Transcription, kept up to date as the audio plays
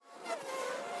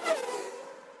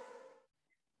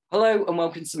Hello and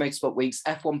welcome to Motorsport Week's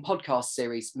F1 podcast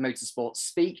series, Motorsport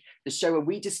Speak, the show where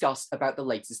we discuss about the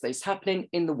latest that is happening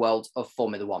in the world of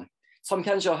Formula One. Tom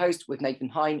Cairns, your host, with Nathan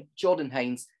Hine, Jordan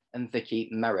Haynes and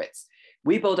Vicki Merrett.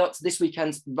 We build up to this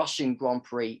weekend's Russian Grand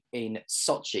Prix in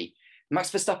Sochi.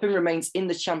 Max Verstappen remains in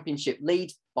the championship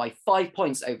lead by 5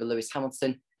 points over Lewis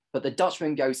Hamilton, but the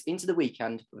Dutchman goes into the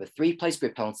weekend with a 3-place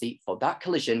grid penalty for that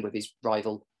collision with his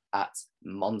rival at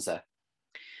Monza.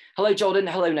 Hello, Jordan.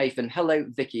 Hello, Nathan. Hello,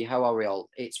 Vicky. How are we all?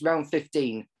 It's round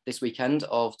 15 this weekend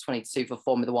of 22 for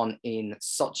Formula One in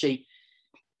Sochi.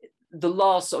 The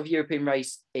last sort of European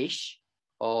race-ish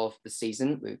of the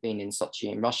season. We've been in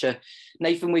Sochi in Russia.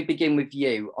 Nathan, we begin with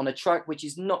you on a track which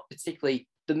is not particularly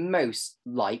the most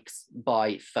liked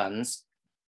by fans.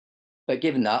 But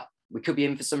given that, we could be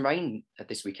in for some rain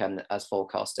this weekend as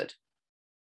forecasted.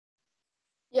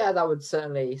 Yeah, that would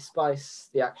certainly spice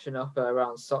the action up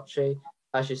around Sochi.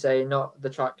 As you say, not the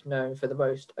track known for the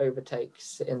most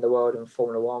overtakes in the world in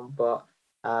Formula One, but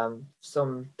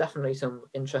definitely some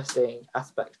interesting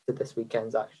aspects to this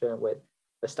weekend's action, with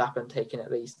Verstappen taking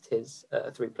at least his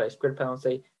 3-place grid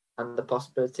penalty and the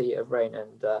possibility of rain,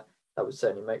 and that would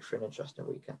certainly make for an interesting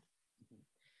weekend.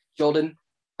 Jordan,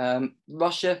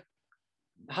 Russia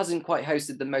hasn't quite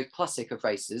hosted the most classic of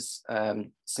races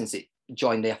since it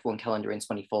joined the F1 calendar in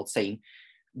 2014.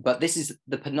 But this is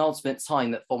the penultimate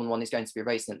time that Formula One is going to be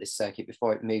racing at this circuit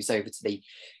before it moves over to the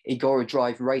Igora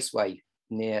Drive Raceway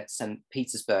near St.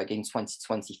 Petersburg in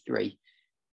 2023.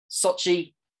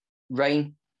 Sochi,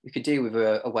 rain, we could do with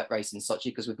a wet race in Sochi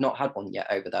because we've not had one yet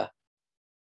over there.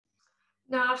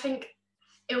 No, I think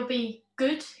it'll be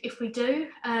good if we do,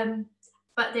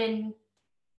 but then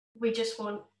we just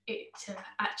want it to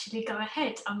actually go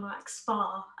ahead, unlike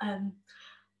Spa.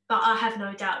 But I have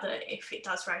no doubt that if it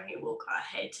does rain, it will go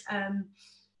ahead.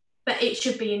 But it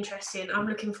should be interesting. I'm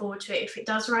looking forward to it if it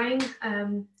does rain.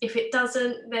 If it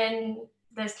doesn't, then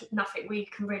there's nothing we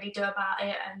can really do about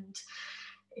it. And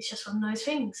it's just one of those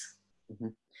things.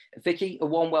 Mm-hmm. Vicky, a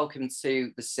warm welcome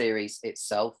to the series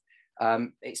itself.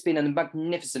 It's been a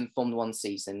magnificent Formula One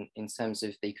season in terms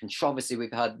of the controversy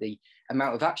we've had, the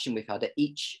amount of action we've had at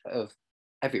each of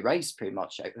every race pretty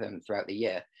much throughout the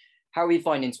year. How are you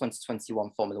finding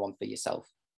 2021 Formula One for yourself?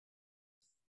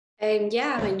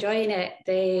 Yeah, I'm enjoying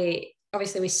it.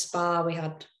 Obviously with Spa we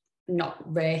had not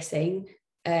racing,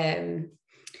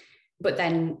 but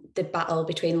then the battle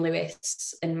between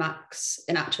Lewis and Max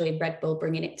and actually Red Bull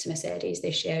bringing it to Mercedes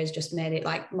this year has just made it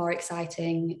like more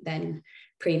exciting than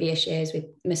previous years, with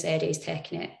Mercedes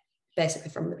taking it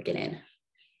basically from the beginning.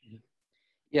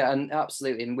 Yeah, and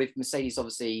absolutely. And with Mercedes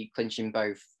obviously clinching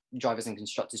both Drivers' and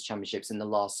Constructors' Championships in the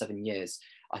last 7 years,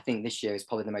 I think this year is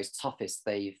probably the most toughest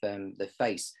they've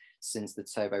faced since the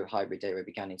turbo hybrid era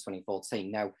began in 2014.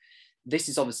 Now, this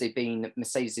has obviously been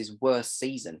Mercedes' worst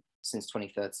season since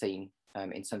 2013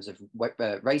 in terms of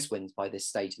race wins by this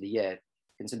stage of the year,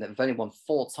 considering that they've only won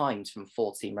 4 times from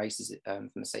 14 races for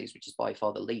Mercedes, which is by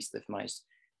far the least they've managed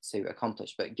to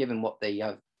accomplish. But given what they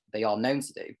are known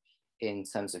to do in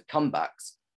terms of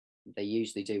comebacks, they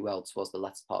usually do well towards the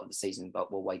latter part of the season,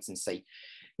 but we'll wait and see.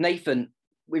 Nathan,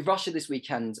 with Russia this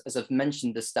weekend, as I've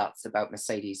mentioned the stats about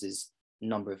Mercedes'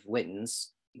 number of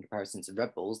wins in comparison to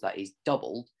Red Bull's, that is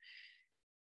doubled.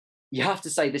 You have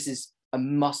to say this is a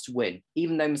must-win.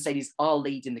 Even though Mercedes are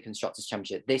leading the Constructors'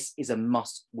 Championship, this is a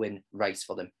must-win race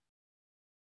for them.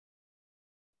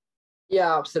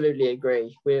 Yeah, absolutely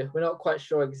agree. We're not quite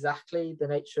sure exactly the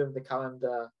nature of the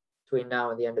calendar between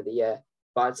now and the end of the year,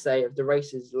 but I'd say of the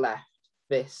races left,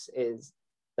 this is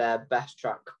their best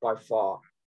track by far.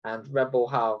 And Red Bull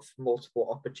have multiple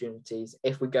opportunities,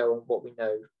 if we go on what we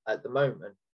know at the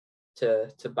moment, to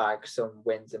bag some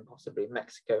wins in possibly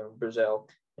Mexico and Brazil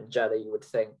and Jeddah, you would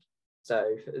think.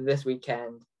 So this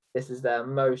weekend, this is their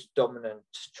most dominant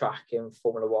track in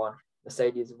Formula One.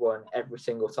 Mercedes have won every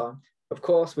single time. Of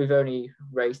course, we've only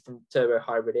raced in turbo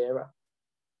hybrid era,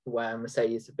 where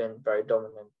Mercedes have been very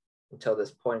dominant until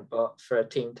this point, but for a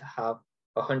team to have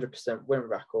a 100% win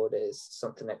record is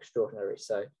something extraordinary.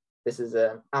 So this is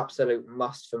an absolute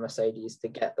must for Mercedes to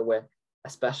get the win,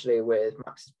 especially with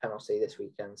Max's penalty this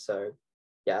weekend. So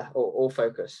yeah, all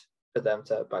focus for them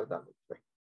to bag that victory.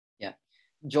 Yeah.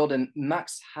 Jordan,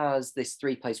 Max has this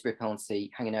 3-place grid penalty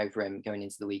hanging over him going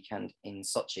into the weekend in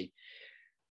Sochi.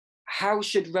 How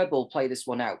should Red Bull play this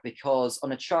one out? Because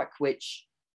on a track which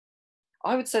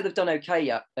I would say they've done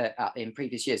okay in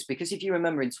previous years, because if you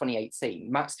remember in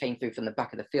 2018, Max came through from the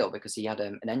back of the field because he had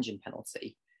an engine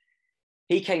penalty.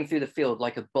 He came through the field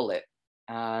like a bullet,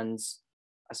 and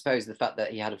I suppose the fact that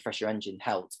he had a fresher engine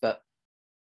helped. But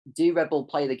do Red Bull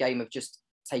play the game of just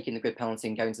taking the grid penalty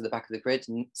and going to the back of the grid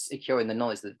and securing the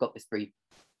knowledge that they've got this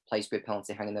place grid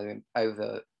penalty hanging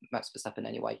over Max Verstappen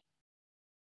anyway?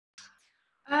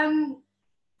 I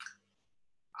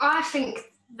think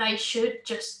they should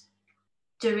just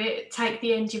do it, take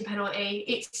the engine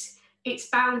penalty. It's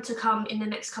bound to come in the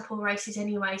next couple of races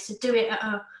anyway, so do it at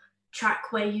a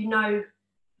track where you know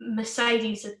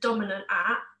Mercedes are dominant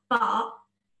at, but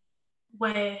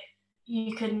where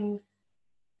you can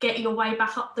get your way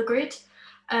back up the grid.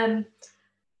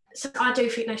 So I do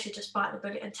think they should just bite the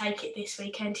bullet and take it this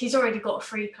weekend. He's already got a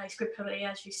 3-place grid penalty,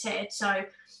 as you said, so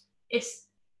it's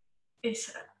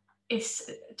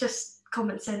just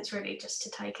common sense, really, just to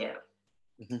take it.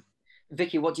 Mm-hmm.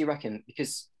 Vicky, what do you reckon?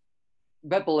 Because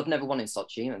Red Bull have never won in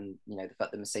Sochi, and you know the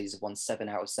fact that Mercedes have won 7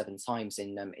 out of 7 times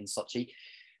in Sochi,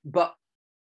 but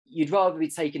you'd rather be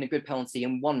taking a grid penalty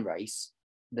in one race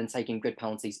than taking grid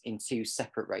penalties in 2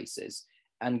 separate races.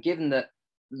 And given that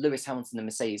Lewis Hamilton and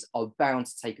Mercedes are bound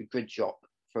to take a grid drop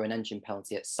for an engine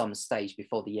penalty at some stage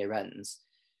before the year ends,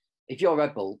 if you're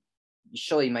Red Bull, you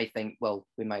surely may think, well,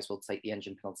 we may as well take the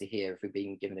engine penalty here if we're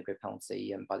being given a grid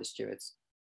penalty by the stewards.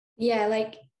 Yeah,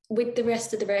 like with the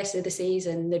rest of the race of the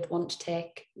season, they'd want to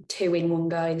take 2 in one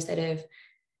go instead of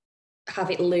have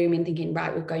it looming, thinking,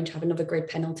 right, we're going to have another grid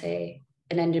penalty,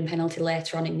 an engine penalty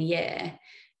later on in the year.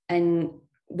 And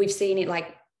we've seen it,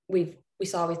 like we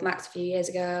saw with Max a few years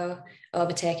ago,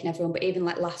 overtaking everyone, but even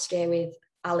like last year with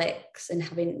Alex and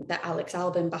having that Alex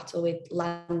Albon battle with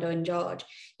Lando and George,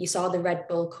 you saw the Red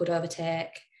Bull could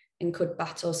overtake and could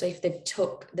battle. So if they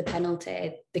took the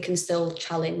penalty, they can still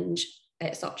challenge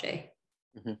at Sochi.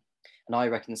 Mm-hmm. And I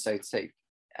reckon so too.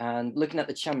 And looking at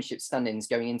the championship standings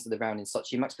going into the round in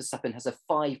Sochi, Max Verstappen has a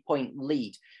 5-point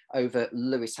lead over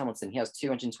Lewis Hamilton. He has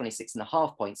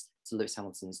 226.5 points to Lewis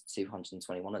Hamilton's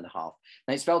 221.5. Now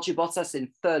it's Valtteri Bottas in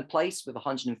 3rd place with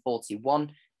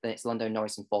 141. Then it's Lando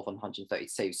Norris in 4th on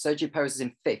 132. Sergio Perez is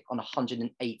in 5th on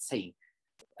 118.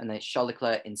 And then it's Charles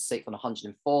Leclerc in 6th on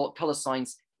 104. Carlos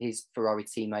Sainz, his Ferrari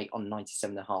teammate, on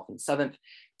 97.5 in 7th.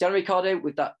 Daniel Ricciardo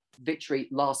with that victory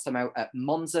last time out at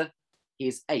Monza. He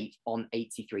is 8th on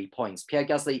 83 points. Pierre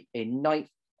Gasly in 9th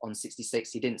on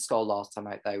 66. He didn't score last time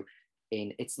out, though,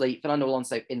 in Italy. Fernando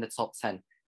Alonso in the top 10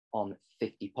 on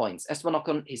 50 points. Esteban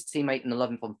Ocon, his teammate, in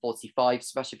 11th on 45.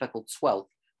 Sebastian Vettel, 12th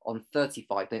on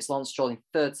 35. Then it's Lance Stroll in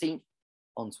 13th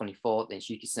on 24. Then it's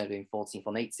Yuki Tsunoda in 14th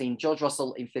on 18. George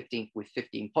Russell in 15th with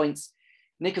 15 points.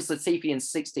 Nicholas Latifi in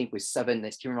 16th with 7. Then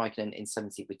it's Kimi Raikkonen in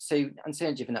 17th with 2.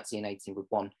 Antonio Giovinazzi in 18th with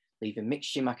 1, leaving Mick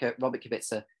Schumacher, Robert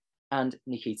Kubica, and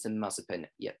Nikita Mazepin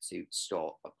yet to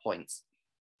score a point.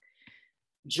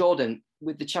 Jordan,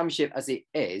 with the championship as it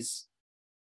is,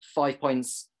 5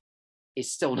 points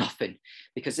is still nothing,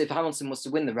 because if Hamilton was to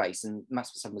win the race and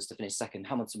Max Verstappen was to finish 2nd,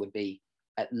 Hamilton would be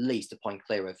at least a point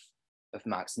clear of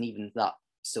Max, and even that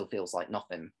still feels like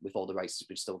nothing with all the races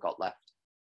we've still got left.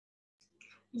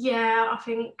 Yeah, I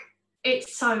think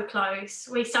it's so close.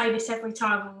 We say this every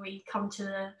time when we come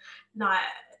to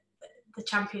the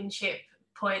championship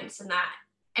points, and that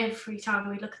every time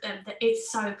we look at them, that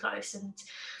it's so close, and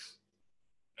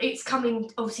it's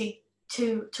coming obviously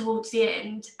towards the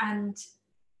end, and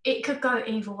it could go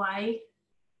either way.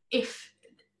 If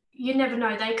you never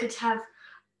know, they could have,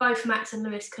 both Max and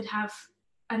Lewis could have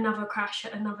another crash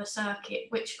at another circuit,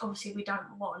 which obviously we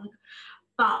don't want,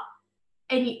 but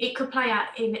it could play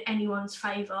out in anyone's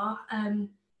favour.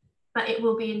 But it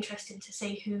will be interesting to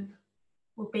see who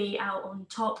will be out on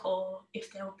top, or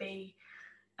if there'll be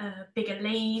a bigger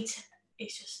lead.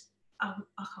 It's just, I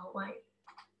can't wait.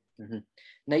 Mm-hmm.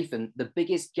 Nathan, the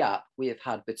biggest gap we have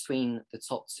had between the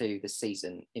top 2 this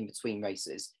season in between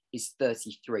races is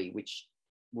 33, which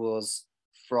was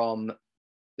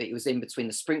in between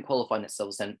the sprint qualifying at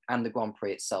Silverstone and the Grand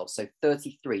Prix itself. So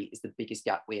 33 is the biggest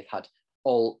gap we have had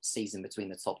all season between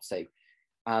the top 2.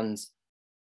 And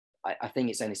I think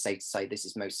it's only safe to say this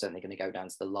is most certainly going to go down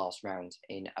to the last round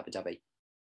in Abu Dhabi.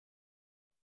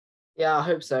 Yeah, I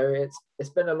hope so. It's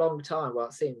been a long time. Well,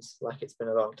 it seems like it's been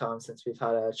a long time since we've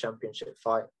had a championship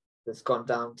fight that's gone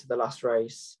down to the last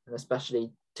race, and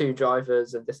especially 2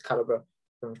 drivers of this caliber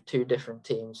from 2 different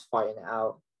teams fighting it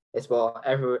out. It's what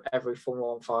every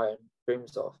Formula 1 fighter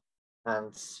dreams of.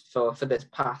 And for this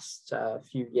past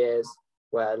few years,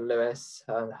 where Lewis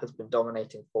has been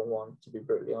dominating Formula 1, to be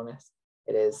brutally honest,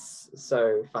 it is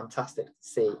so fantastic to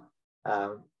see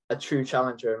a true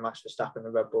challenger in Max Verstappen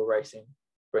and Red Bull Racing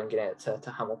bringing it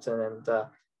to Hamilton, and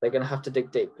they're going to have to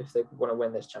dig deep if they want to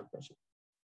win this championship.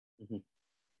 Mm-hmm.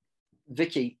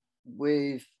 Vicky,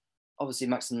 with obviously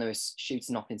Max and Lewis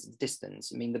shooting off into the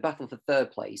distance, I mean, the battle for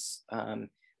 3rd place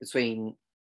between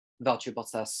Valtteri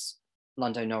Bottas,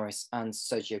 Lando Norris, and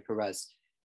Sergio Perez,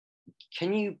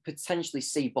 can you potentially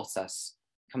see Bottas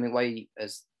coming away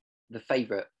as the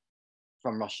favourite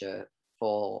from Russia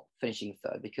for finishing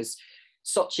third, because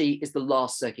Sochi is the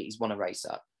last circuit he's won a race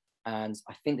at. And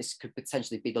I think this could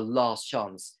potentially be the last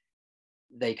chance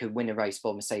they could win a race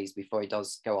for Mercedes before he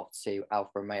does go off to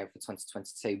Alfa Romeo for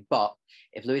 2022. But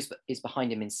if Lewis is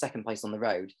behind him in second place on the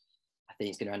road, I think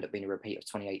it's going to end up being a repeat of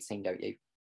 2018, don't you?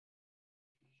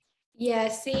 Yeah,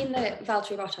 seeing that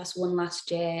Valtteri Bottas won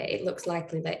last year, it looks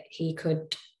likely that he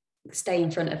could stay in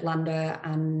front of Lando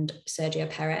and Sergio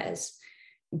Perez.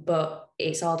 But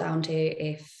it's all down to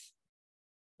if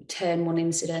turn one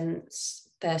incidents,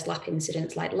 first lap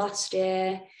incidents like last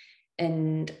year,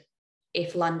 and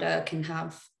if Lando can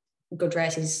have good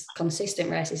races,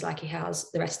 consistent races like he has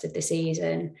the rest of the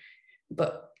season.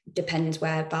 But depends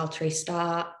where Valtteri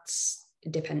starts.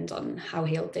 It depends on how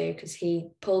he'll do, because he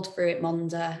pulled through at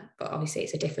Monza, but obviously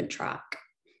it's a different track.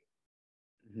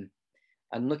 Mm-hmm.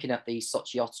 And looking at the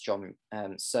Sochi Autodrome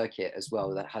circuit as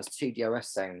well, that has 2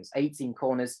 DRS zones, 18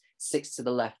 corners, 6 to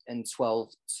the left and 12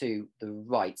 to the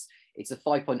right. It's a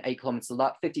 5.8 kilometre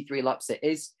lap, 53 laps it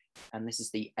is, and this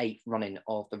is the 8th running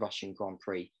of the Russian Grand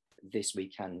Prix this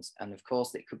weekend. And of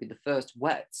course, it could be the first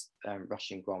wet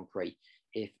Russian Grand Prix,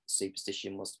 if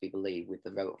superstition was to be believed with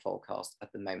the weather forecast at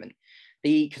the moment.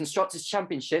 The Constructors'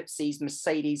 Championship sees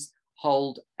Mercedes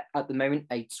hold at the moment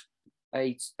an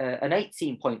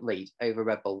 18-point lead over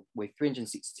Red Bull, with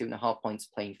 362.5 points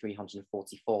playing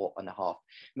 344.5.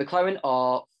 McLaren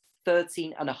are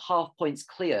 13.5 points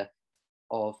clear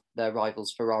of their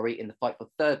rivals Ferrari in the fight for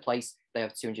third place. They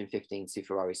have 215 to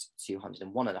Ferrari's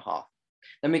 201.5.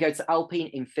 Then we go to Alpine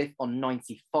in 5th on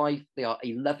 95. They are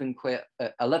 11 clear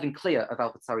of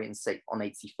AlphaTauri in 6th on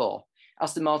 84.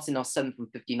 Aston Martin are 7th on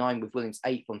 59, with Williams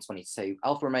 8th on 22.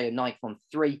 Alfa Romeo 9th on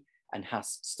 3, and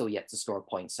Haas still yet to score a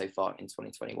point so far in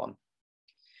 2021.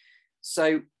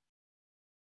 So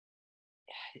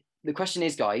the question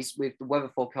is, guys, with the weather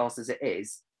forecast as it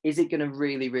is it going to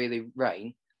really, really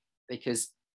rain? Because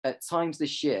at times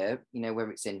this year, you know,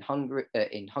 whether it's in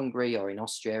Hungary or in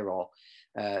Austria or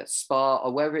Spa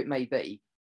or wherever it may be,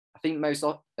 I think most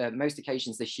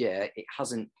occasions this year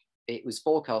it was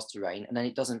forecast to rain, and then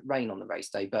it doesn't rain on the race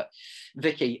day. But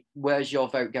Vicky, where's your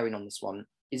vote going on this one?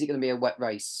 Is it going to be a wet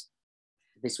race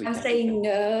this weekend? I'm saying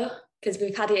no, because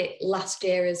we've had it last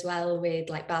year as well with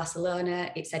like Barcelona.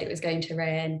 It said it was going to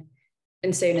rain,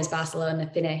 and soon as Barcelona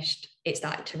finished, it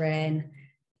started to rain.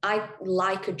 I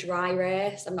like a dry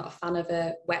race. I'm not a fan of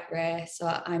a wet race, so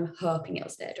I'm hoping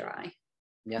it'll stay dry.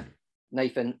 Yeah.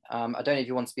 Nathan, I don't know if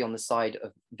you want to be on the side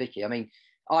of Vicky. I mean,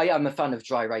 I am a fan of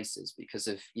dry races because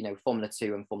of, you know, Formula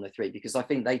 2 and Formula 3, because I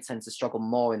think they tend to struggle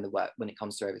more in the wet when it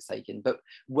comes to overtaking. But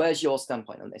where's your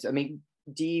standpoint on this? I mean,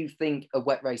 do you think a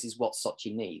wet race is what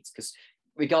Sochi needs? Because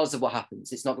regardless of what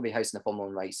happens, it's not going to be hosting a Formula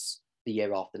 1 race the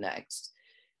year after next.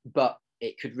 But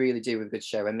it could really do with a good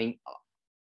show. I mean,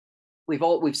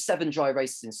 we've 7 dry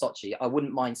races in Sochi. I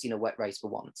wouldn't mind seeing a wet race for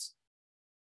once.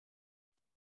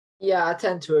 Yeah, I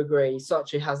tend to agree.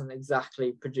 Sochi hasn't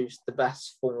exactly produced the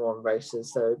best Formula 1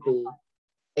 races, so it'd be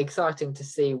exciting to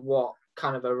see what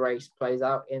kind of a race plays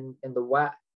out in the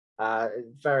wet.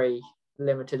 Very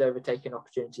limited overtaking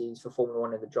opportunities for Formula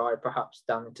 1 in the dry, perhaps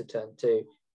down into turn 2,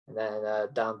 and then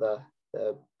down the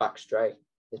back straight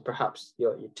is perhaps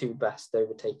your 2 best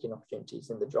overtaking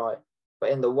opportunities in the dry. But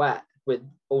in the wet, with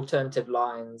alternative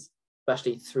lines,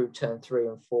 especially through turn 3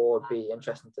 and 4, it'd be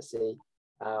interesting to see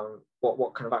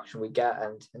what kind of action we get,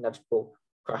 and inevitable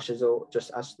crashes, or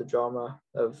just adds to the drama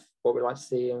of what we like to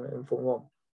see in Formula 1.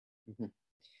 Mm-hmm.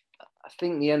 I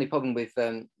think the only problem with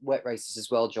wet races as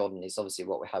well, Jordan, is obviously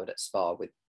what we had at Spa,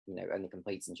 with, you know, only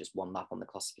completing just 1 lap on the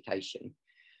classification.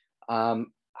 I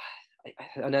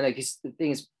don't know, because the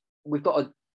thing is, we've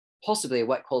got possibly a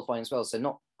wet qualifying as well, so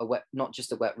not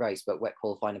just a wet race, but wet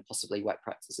qualifying and possibly wet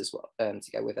practice as well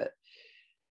to go with it.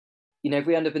 You know, if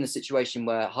we end up in a situation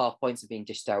where half points are being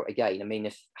dished out again, I mean,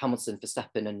 if Hamilton,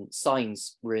 Verstappen and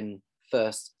Sainz were in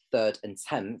 1st, 3rd and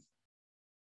 10th,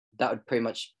 that would pretty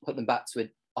much put them back to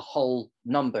a whole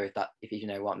number, if you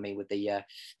know what I mean, with the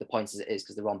points as it is,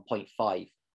 because they're on 0.5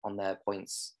 on their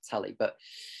points tally. But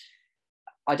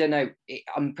I don't know,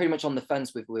 I'm pretty much on the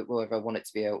fence with whether I want it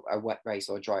to be a wet race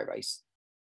or a dry race.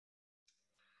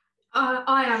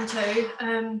 I am too.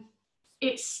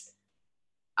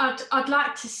 I'd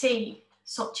like to see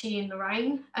Sochi in the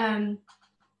rain,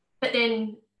 but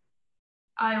then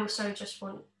I also just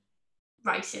want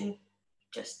racing,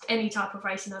 just any type of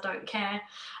racing. I don't care.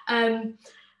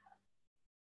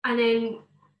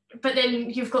 But then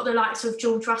you've got the likes of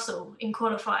George Russell in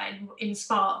qualifying in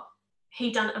Spa.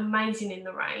 He done amazing in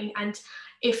the rain, and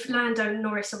if Lando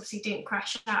Norris obviously didn't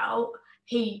crash out,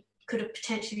 he could have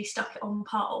potentially stuck it on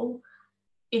pole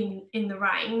in the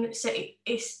rain. So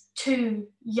it's two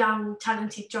young,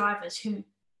 talented drivers who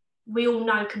we all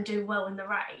know can do well in the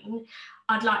rain.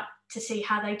 I'd like to see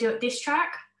how they do at this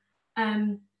track.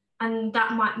 And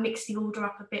that might mix the order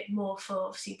up a bit more for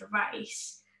obviously the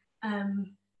race.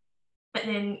 But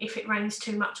then if it rains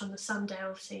too much on the Sunday,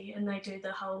 obviously, and they do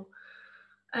the whole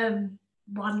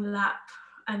one lap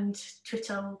and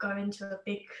Twitter will go into a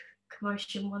big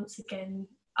commotion once again,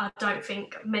 I don't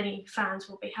think many fans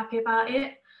will be happy about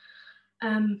it.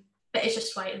 But it's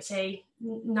just wait and see.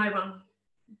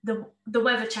 The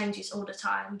weather changes all the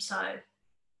time, so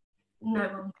no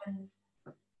one can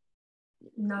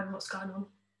know what's going on.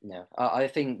 No, I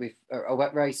think with a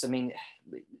wet race, I mean,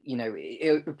 you know,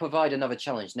 it would provide another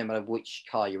challenge no matter which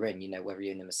car you're in, you know, whether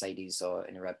you're in a Mercedes or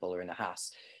in a Red Bull or in a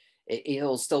Haas.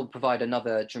 It'll still provide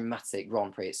another dramatic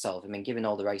Grand Prix itself. I mean, given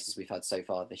all the races we've had so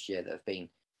far this year that have been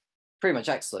pretty much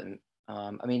excellent.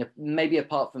 I mean, maybe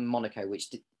apart from Monaco,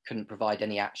 which couldn't provide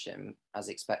any action as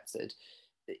expected,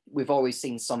 we've always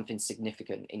seen something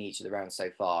significant in each of the rounds so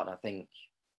far, and I think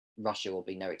Russia will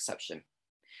be no exception.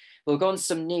 We'll go on to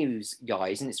some news,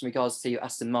 guys, and it's in regards to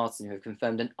Aston Martin, who have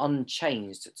confirmed an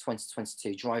unchanged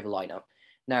 2022 driver lineup.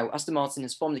 Now, Aston Martin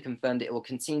has formally confirmed it will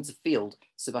continue to field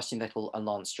Sebastian Vettel and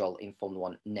Lance Stroll in Formula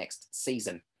One next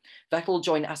season. Vettel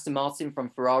joined Aston Martin from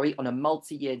Ferrari on a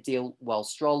multi-year deal, while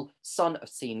Stroll, son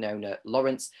of team owner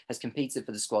Lawrence, has competed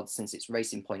for the squad since its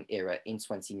Racing Point era in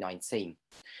 2019.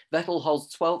 Vettel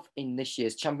holds 12th in this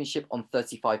year's championship on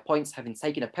 35 points, having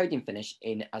taken a podium finish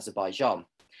in Azerbaijan.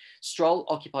 Stroll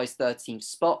occupies 13th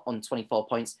spot on 24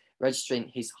 points,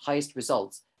 registering his highest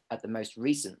results at the most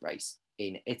recent race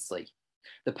in Italy.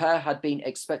 The pair had been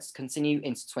expected to continue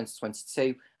into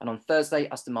 2022, and on Thursday,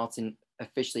 Aston Martin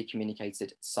officially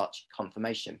communicated such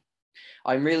confirmation.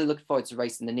 I'm really looking forward to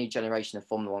racing the new generation of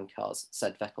Formula One cars,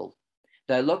 said Vettel.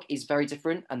 Their look is very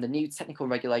different, and the new technical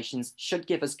regulations should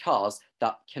give us cars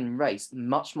that can race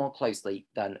much more closely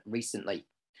than recently.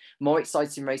 More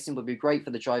exciting racing will be great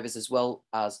for the drivers as well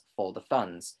as for the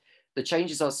fans. The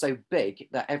changes are so big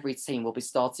that every team will be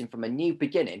starting from a new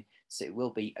beginning, so it will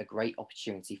be a great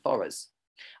opportunity for us.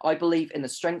 I believe in the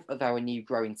strength of our new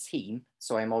growing team,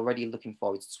 so I am already looking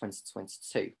forward to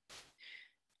 2022.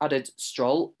 Added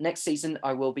Stroll, next season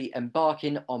I will be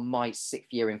embarking on my 6th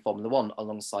year in Formula One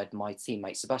alongside my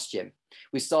teammate Sebastian.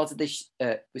 We started this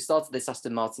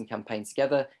Aston Martin campaign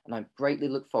together, and I greatly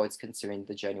look forward to continuing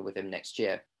the journey with him next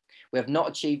year. We have not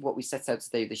achieved what we set out to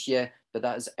do this year, but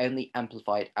that has only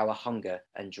amplified our hunger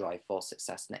and drive for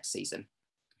success next season.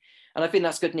 And I think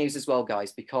that's good news as well,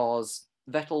 guys, because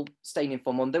Vettel staying in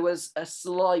Formula One, there was a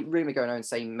slight rumour going on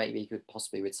saying maybe he could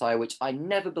possibly retire, which I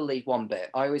never believed one bit.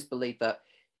 I always believe that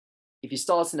if you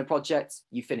start in a project,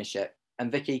 you finish it.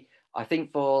 And Vicky, I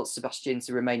think for Sebastian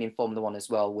to remain in Formula One as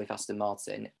well with Aston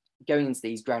Martin, going into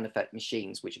these ground effect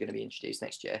machines, which are going to be introduced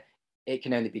next year, it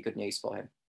can only be good news for him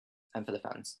and for the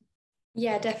fans.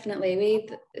 Yeah, definitely.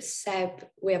 With Seb,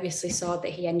 we obviously saw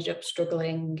that he ended up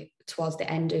struggling towards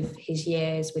the end of his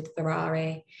years with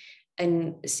Ferrari,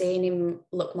 and seeing him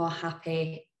look more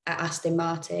happy at Aston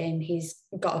Martin, he's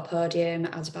got a podium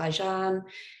at Azerbaijan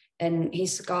and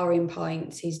he's scoring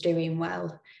points, he's doing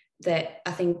well. That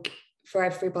I think for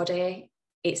everybody,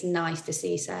 it's nice to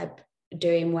see Seb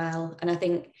doing well. And I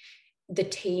think the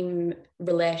team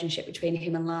relationship between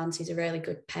him and Lance is a really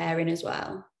good pairing as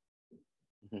well.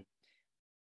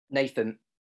 Nathan,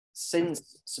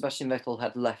 since Sebastian Vettel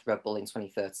had left Red Bull in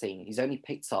 2013, he's only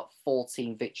picked up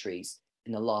 14 victories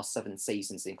in the last 7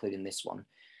 seasons, including this one.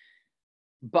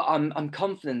 But I'm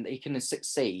confident that he can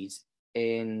succeed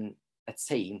in a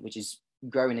team which is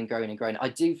growing and growing and growing. I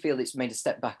do feel it's made a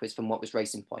step backwards from what was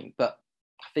Racing Point, but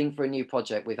I think for a new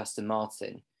project with Aston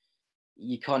Martin,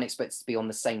 you can't expect it to be on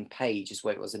the same page as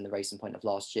what it was in the Racing Point of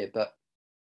last year, but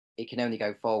it can only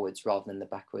go forwards rather than the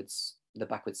backwards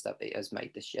step it has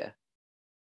made this year.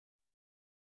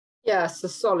 Yeah, it's a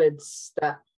solid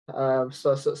step.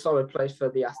 So it's a solid place for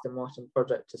the Aston Martin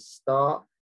project to start,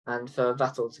 and for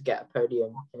Vettel to get a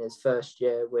podium in his first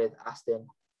year with Aston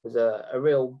was a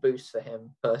real boost for him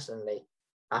personally,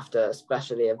 after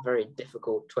especially a very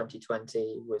difficult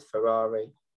 2020 with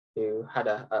Ferrari, who had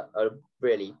a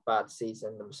really bad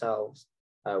season themselves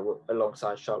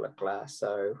alongside Charles Leclerc.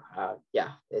 So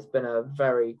yeah, it's been a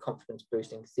very confidence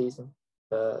boosting season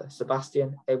for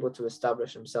Sebastian, able to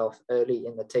establish himself early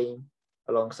in the team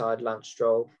alongside Lance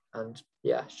Stroll, and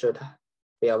yeah, should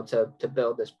be able to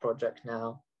build this project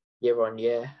now year on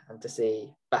year, and to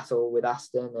see Vettel with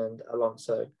Aston and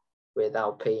Alonso with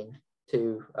Alpine,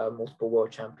 2 multiple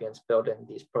world champions, building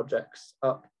these projects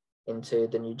up into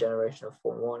the new generation of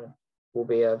Formula One will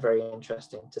be very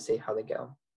interesting to see how they get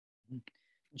on.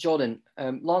 Jordan,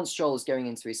 Lance Stroll is going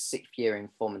into his 6th year in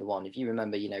Formula One. If you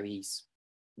remember, he's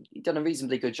done a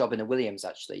reasonably good job in a Williams,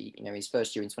 actually. His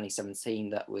first year in 2017,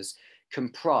 that was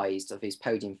comprised of his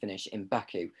podium finish in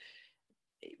Baku.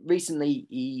 Recently,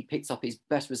 he picked up his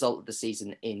best result of the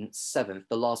season in 7th.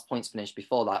 The last points finish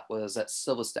before that was at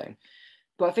Silverstone.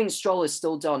 But I think Stroll has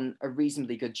still done a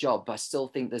reasonably good job, but I still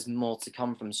think there's more to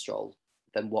come from Stroll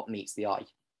than what meets the eye.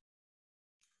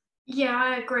 Yeah,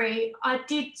 I agree. I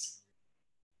did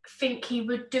think he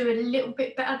would do a little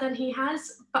bit better than he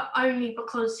has, but only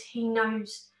because he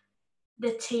knows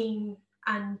the team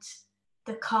and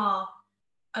the car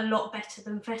a lot better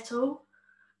than Vettel.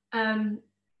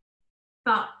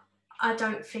 But I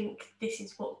don't think this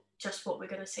is what we're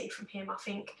going to see from him. I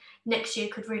think next year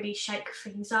could really shake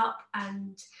things up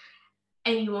and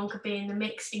anyone could be in the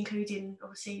mix, including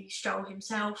obviously Stroll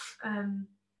himself.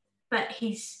 But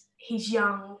he's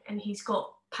young and he's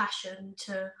got passion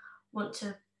to want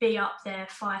to be up there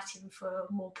fighting for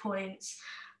more points,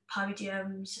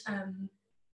 podiums,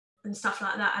 and stuff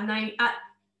like that. And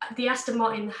the Aston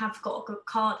Martin have got a good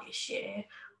car this year.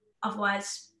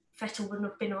 Otherwise, Vettel wouldn't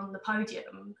have been on the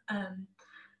podium,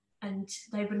 and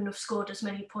they wouldn't have scored as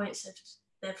many points as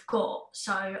they've got.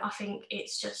 So I think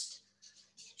it's just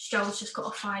Stroll's just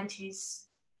got to find his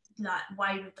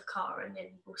way with the car, and then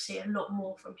we'll see a lot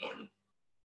more from him.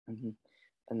 Mm-hmm.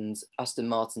 And Aston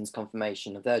Martin's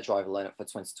confirmation of their driver lineup for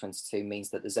 2022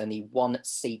 means that there's only 1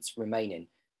 seat remaining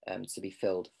to be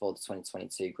filled for the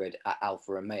 2022 grid at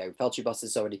Alfa Romeo. Valtteri Bottas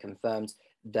has already confirmed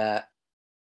that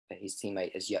his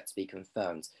teammate has yet to be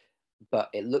confirmed. But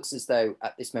it looks as though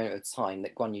at this moment of time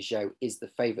that Guan Yu Zhou is the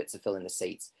favourite to fill in the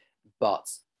seat. But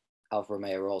Alfa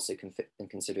Romeo are also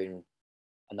considering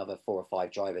another 4 or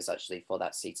 5 drivers actually for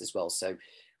that seat as well. So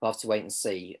we'll have to wait and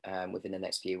see within the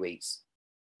next few weeks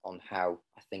on how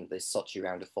I think this Sochi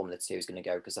round of Formula 2 is going to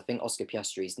go. Because I think Oscar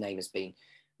Piastri's name has been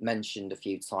mentioned a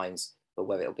few times, but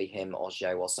whether it'll be him or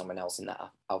Zhou or someone else in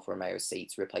that Alfa Romeo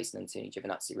seat replacing Antonio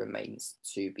Giovinazzi remains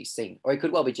to be seen. Or it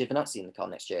could well be Giovinazzi in the car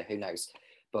next year, who knows?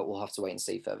 But we'll have to wait and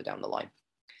see further down the line.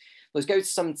 Let's go to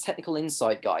some technical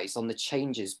insight, guys, on the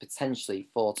changes potentially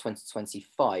for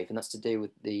 2025, and that's to do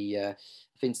with the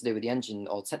engine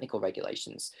or technical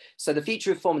regulations. So the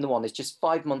future of Formula One is just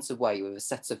 5 months away with a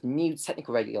set of new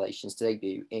technical regulations to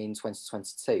debut in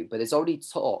 2022, but there's already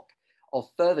talk of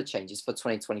further changes for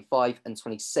 2025 and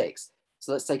 26.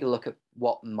 So let's take a look at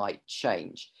what might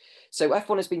change. So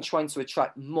F1 has been trying to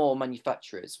attract more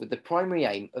manufacturers with the primary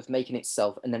aim of making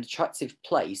itself an attractive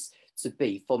place to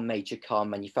be for major car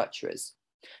manufacturers.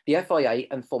 The FIA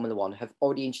and Formula One have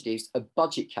already introduced a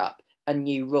budget cap and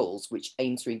new rules which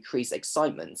aim to increase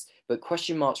excitement, but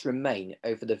question marks remain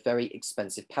over the very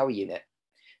expensive power unit.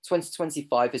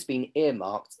 2025 has been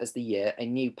earmarked as the year a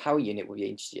new power unit will be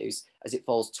introduced, as it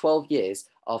falls 12 years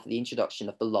after the introduction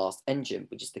of the last engine,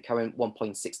 which is the current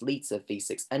 1.6 litre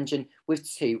V6 engine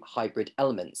with 2 hybrid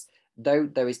elements, though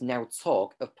there is now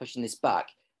talk of pushing this back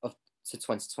to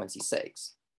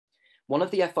 2026. One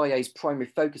of the FIA's primary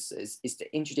focuses is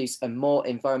to introduce a more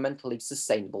environmentally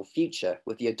sustainable future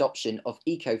with the adoption of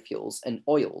eco-fuels and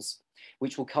oils,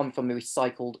 which will come from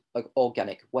recycled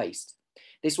organic waste.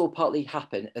 This will partly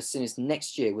happen as soon as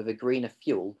next year with a greener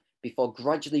fuel before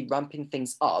gradually ramping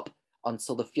things up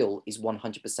until the fuel is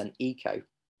 100% eco.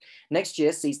 Next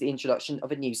year sees the introduction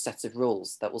of a new set of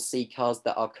rules that will see cars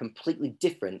that are completely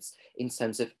different in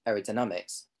terms of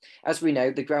aerodynamics. As we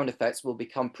know, the ground effects will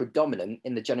become predominant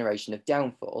in the generation of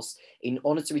downforce in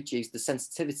order to reduce the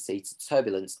sensitivity to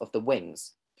turbulence of the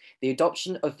wings. The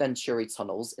adoption of Venturi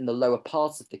tunnels in the lower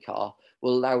parts of the car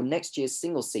will allow next year's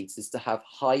single-seaters to have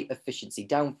high-efficiency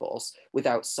downforce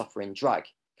without suffering drag.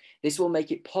 This will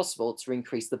make it possible to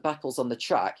increase the battles on the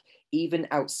track even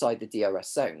outside the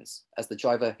DRS zones, as the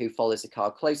driver who follows the car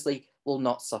closely will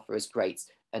not suffer as great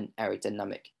an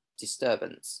aerodynamic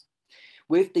disturbance.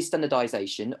 With the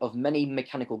standardization of many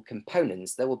mechanical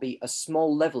components, there will be a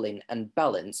small leveling and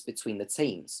balance between the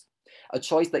teams, a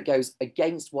choice that goes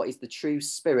against what is the true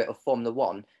spirit of Formula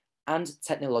One and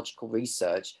technological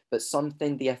research, but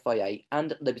something the FIA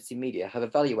and Liberty Media have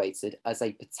evaluated as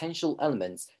a potential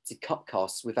element to cut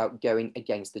costs without going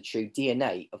against the true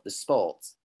DNA of the sport.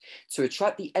 To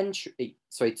attract the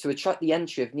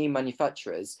entry of new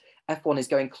manufacturers, F1 is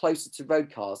going closer to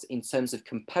road cars in terms of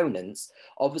components,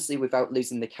 obviously without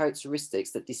losing the characteristics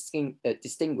that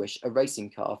distinguish a racing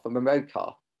car from a road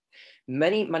car.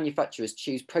 Many manufacturers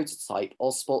choose prototype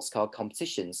or sports car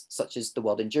competitions, such as the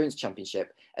World Endurance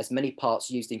Championship, as many parts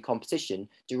used in competition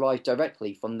derive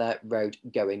directly from their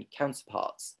road-going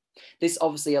counterparts. This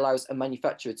obviously allows a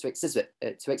manufacturer to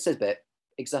exhibit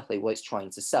exactly what it's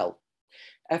trying to sell.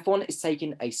 F1 is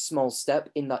taking a small step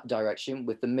in that direction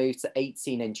with the move to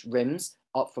 18-inch rims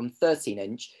up from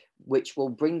 13-inch, which will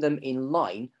bring them in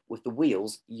line with the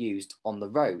wheels used on the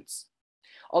roads.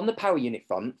 On the power unit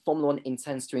front, Formula One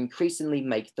intends to increasingly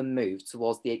make the move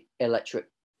towards the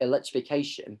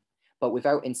electrification, but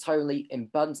without entirely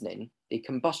abandoning the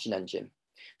combustion engine.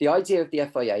 The idea of the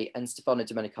FIA and Stefano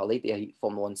Domenicali, the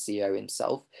Formula One CEO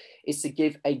himself, is to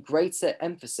give a greater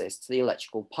emphasis to the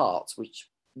electrical parts, which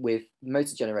with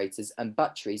motor generators and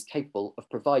batteries capable of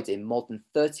providing more than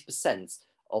 30%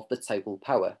 of the total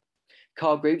power.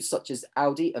 Car groups such as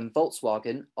Audi and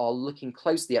Volkswagen are looking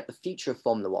closely at the future of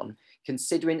Formula One,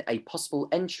 considering a possible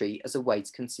entry as a way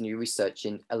to continue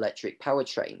researching electric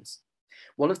powertrains.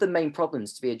 One of the main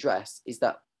problems to be addressed is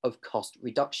that of cost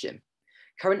reduction.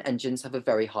 Current engines have a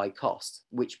very high cost,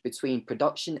 which between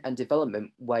production and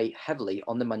development weigh heavily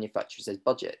on the manufacturers'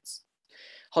 budgets.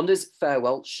 Honda's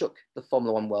farewell shook the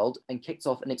Formula One world and kicked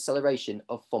off an acceleration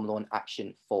of Formula One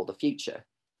action for the future.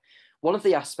 One of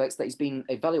the aspects that is being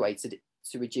evaluated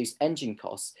to reduce engine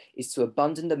costs is to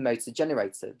abandon the motor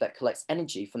generator that collects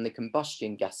energy from the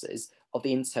combustion gases of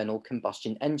the internal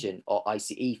combustion engine, or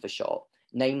ICE for short,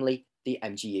 namely the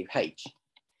MGU-H.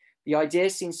 The idea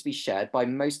seems to be shared by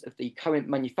most of the current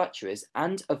manufacturers,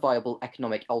 and a viable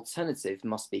economic alternative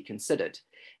must be considered.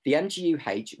 The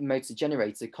MGU-H motor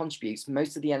generator contributes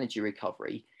most of the energy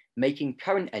recovery, making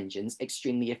current engines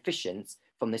extremely efficient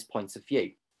from this point of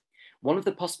view. One of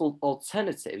the possible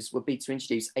alternatives would be to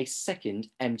introduce a second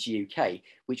MGU-K,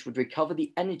 which would recover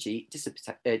the energy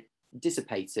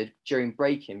dissipated during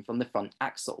braking from the front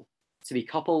axle, to be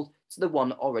coupled to the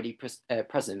one already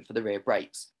present for the rear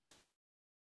brakes.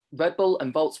 Red Bull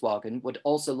and Volkswagen would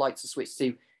also like to switch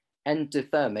to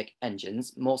endothermic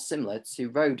engines more similar to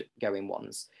road-going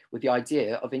ones, with the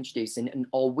idea of introducing an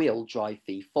all-wheel drive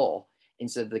V4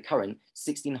 instead of the current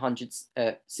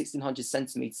 1600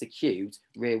 centimetre cubed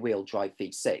rear-wheel drive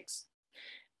V6.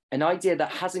 An idea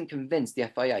that hasn't convinced the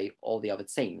FIA or the other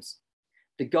teams.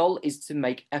 The goal is to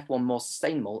make F1 more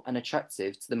sustainable and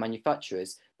attractive to the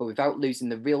manufacturers, but without losing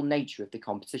the real nature of the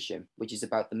competition, which is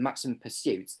about the maximum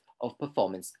pursuit of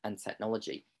performance and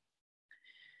technology.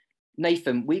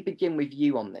 Nathan, we begin with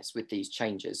you on this with these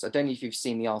changes. I don't know if you've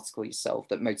seen the article yourself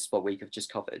that Motorsport Week have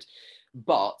just covered,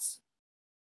 but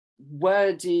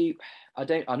I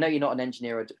know you're not an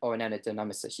engineer or an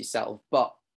aerodynamicist yourself,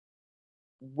 but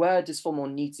where does Formula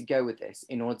One need to go with this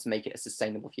in order to make it a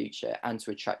sustainable future and to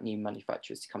attract new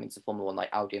manufacturers to come into Formula One like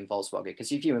Audi and Volkswagen?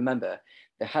 Because if you remember,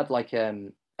 they had like a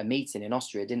meeting in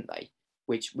Austria, didn't they?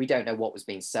 Which we don't know what was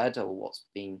being said or what's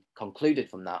being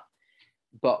concluded from that.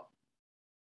 But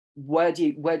where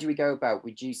do we go about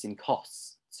reducing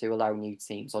costs to allow new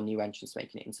teams or new entrants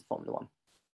making it into Formula One?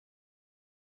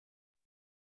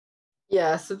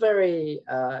 Yeah, it's a very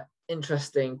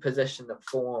interesting position that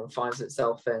Formula One finds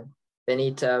itself in. They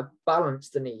need to balance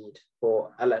the need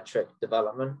for electric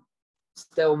development,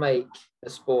 still make the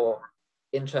sport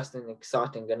interesting and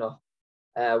exciting enough,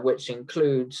 which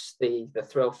includes the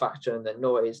thrill factor and the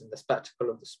noise and the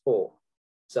spectacle of the sport.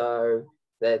 So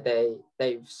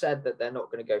they've said that they're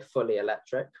not going to go fully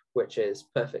electric, which is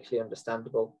perfectly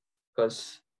understandable,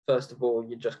 because first of all,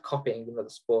 you're just copying another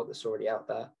sport that's already out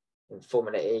there in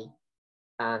Formula E.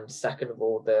 And second of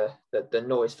all, the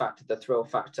noise factor, the thrill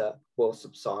factor will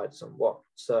subside somewhat.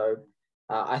 So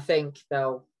I think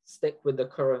they'll stick with the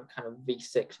current kind of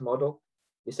V6 model.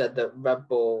 You said that Red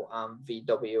Bull and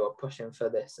VW are pushing for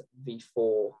this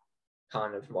V4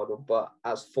 kind of model, but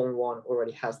as Formula One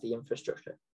already has the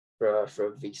infrastructure for a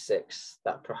V6,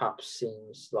 that perhaps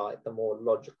seems like the more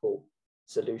logical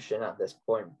solution at this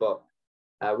point. But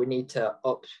we need to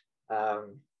up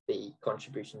the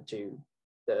contribution to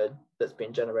that's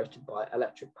been generated by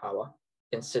electric power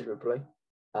considerably.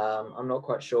 I'm not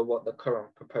quite sure what the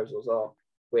current proposals are.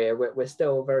 We're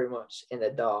still very much in the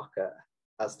dark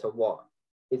as to what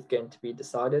is going to be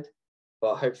decided,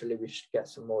 but hopefully we should get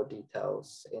some more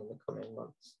details in the coming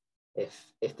months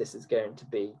if this is going to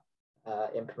be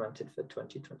implemented for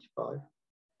 2025.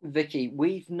 Vicky,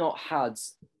 we've not had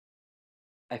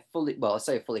a fully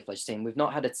fledged team. We've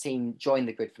not had a team join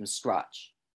the grid from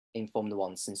scratch in Formula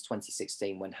One since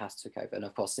 2016 when Haas took over. And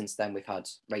of course, since then, we've had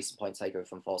Racing Point take over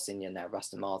from Force India, now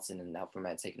Aston Martin, and now from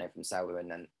taking over from Sauber,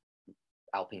 and then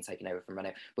Alpine taking over from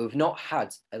Renault. But we've not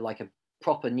had a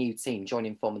proper new team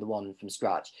joining Formula One from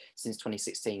scratch since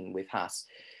 2016 with Haas.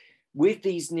 With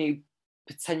these new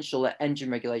potential engine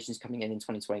regulations coming in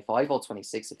 2025 or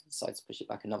 26, if they decide to push it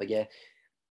back another year,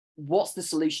 what's the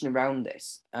solution around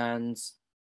this? And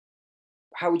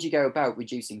how would you go about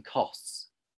reducing costs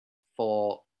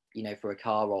for a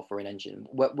car or for an engine?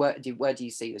 Where do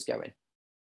you see this going?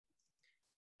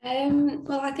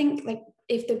 Well, I think like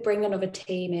if they bring another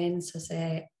team in, so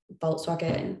say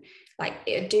Volkswagen, like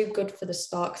it'd do good for the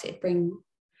sport because it'd bring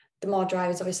the more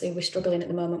drivers. Obviously, we're struggling at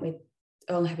the moment with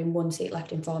only having one seat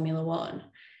left in Formula One,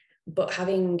 but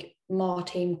having more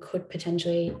team could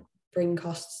potentially bring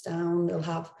costs down. They'll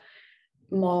have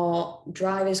more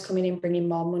drivers coming in, bringing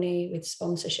more money with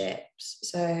sponsorships.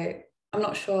 So I'm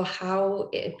not sure how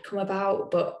it'd come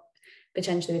about, but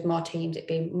potentially with more teams, it'd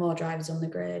be more drivers on the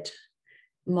grid,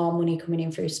 more money coming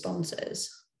in through sponsors.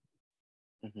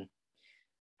 Mm-hmm.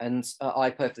 And I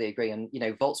perfectly agree. And,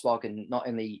 Volkswagen, not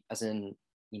only as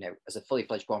a fully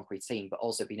fledged Grand Prix team, but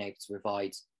also being able to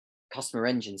provide customer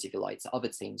engines, if you like, to other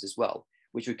teams as well,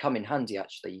 which would come in handy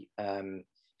actually.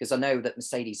 Because I know that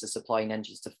Mercedes are supplying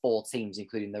engines to 4 teams,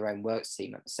 including their own works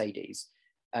team at Mercedes,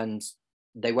 and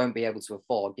they won't be able to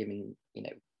afford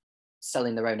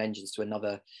selling their own engines to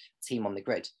another team on the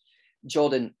grid.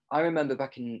 Jordan, I remember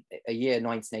back in a year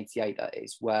 1988, that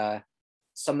is, where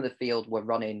some of the field were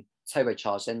running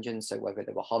turbocharged engines, so whether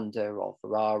they were Honda or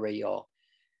Ferrari or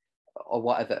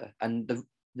whatever, and the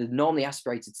normally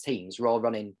aspirated teams were all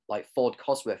running like Ford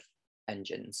Cosworth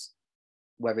engines,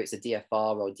 whether it's a DFR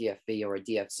or a DFV or a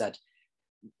DFZ.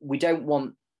 We don't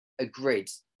want a grid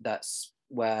that's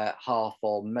where half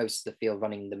or most of the field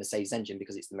running the Mercedes engine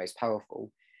because it's the most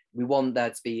powerful. We want there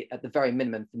to be, at the very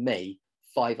minimum for me,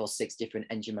 5 or 6 different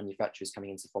engine manufacturers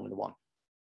coming into Formula One.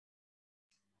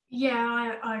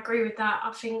 Yeah, I agree with that.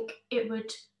 I think it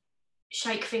would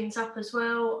shake things up as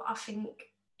well. I think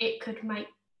it could make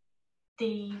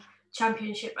the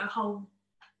championship a whole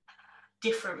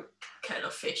different kettle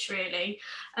of fish, really.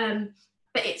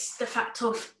 But it's the fact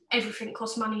of everything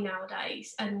costs money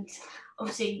nowadays, and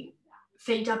obviously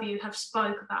VW have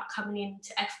spoke about coming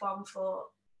into F1 for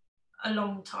a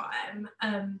long time,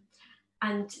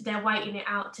 and they're waiting it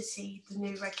out to see the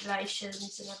new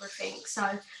regulations and everything.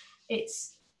 So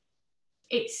it's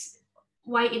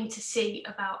waiting to see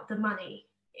about the money,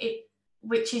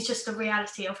 which is just the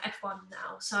reality of F1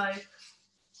 now. So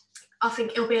I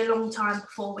think it'll be a long time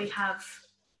before we have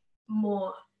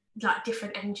more like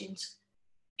different engines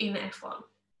in F1.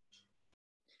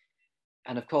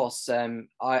 And of course, I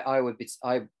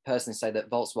personally say that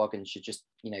Volkswagen should just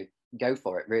go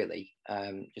for it, really,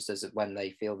 just as when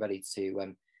they feel ready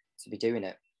to be doing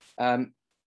it.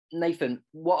 Nathan,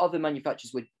 what other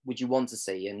manufacturers would you want to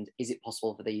see, and is it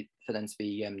possible for them to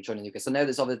be joining Lucas? I know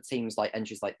there's other teams like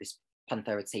entries like this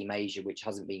Panthera Team Asia, which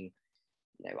hasn't been,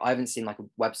 I haven't seen like a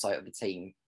website of the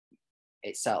team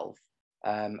itself.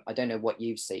 I don't know what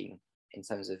you've seen in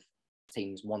terms of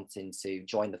teams wanting to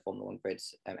join the Formula One grid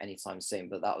anytime soon,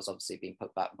 but that was obviously being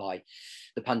put back by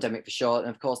the pandemic for sure. And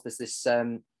of course, there's this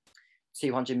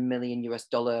 $200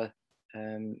 million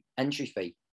entry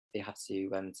fee they have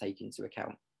to take into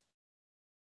account.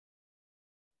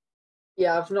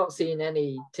 Yeah, I've not seen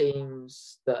any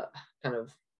teams that kind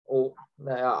of,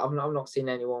 I've not seen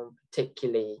anyone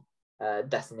particularly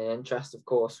destined in interest. Of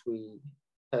course, we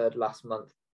heard last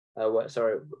month,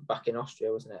 back in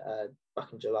Austria, wasn't it?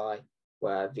 Back in July,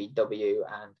 where VW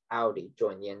and Audi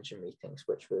joined the engine meetings,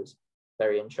 which was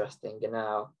very interesting. And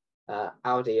now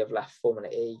Audi have left Formula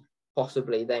E.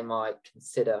 Possibly they might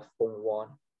consider Formula One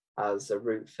as a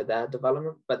route for their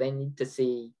development, but they need to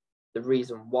see the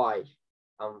reason why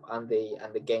and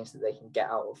the gains that they can get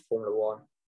out of Formula One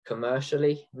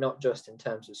commercially, not just in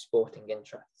terms of sporting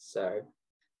interests. So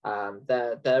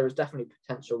there is definitely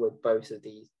potential with both of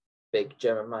these big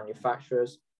German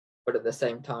manufacturers, but at the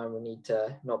same time, we need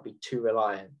to not be too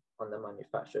reliant on the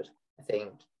manufacturers. I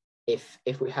think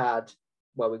if we had,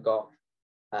 we got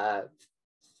kind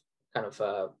of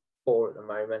 4 at the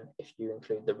moment, if you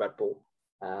include the Red Bull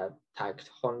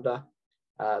tagged Honda,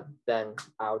 then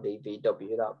Audi,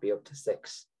 VW, that would be up to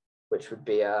 6, which would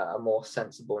be a more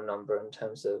sensible number in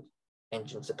terms of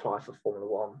engine supply for Formula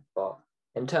One. But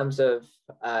in terms of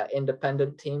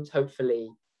independent teams,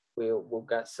 hopefully we'll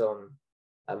get some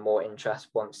more interest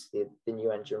once the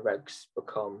new engine regs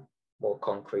become more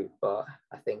concrete. But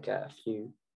I think a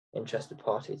few interested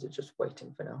parties are just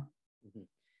waiting for now. Mm-hmm.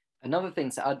 Another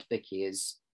thing to add, Vicky,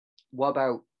 is what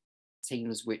about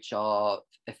teams which are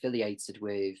affiliated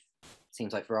with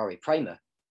teams like Ferrari, Prema,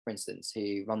 for instance,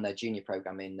 who run their junior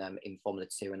program in Formula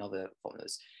 2 and other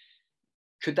formulas?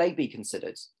 Could they be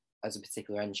considered as a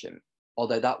particular engine?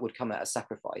 Although that would come at a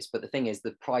sacrifice. But the thing is,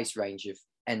 the price range of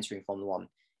entering Formula 1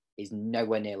 is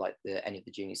nowhere near like any of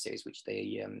the junior series which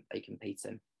they compete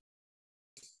in.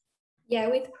 Yeah,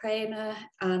 with Prema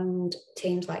and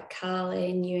teams like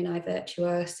Carlin, UNI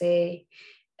Virtuosi,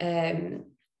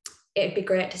 it'd be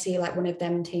great to see like one of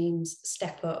them teams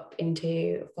step up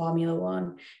into Formula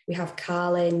One. We have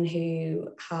Carlin, who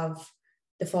have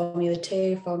the Formula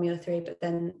 2, Formula 3, but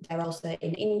then they're also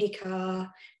in IndyCar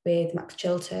with Max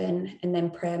Chilton, and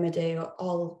then Prema do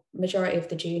all majority of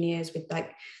the juniors with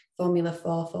like Formula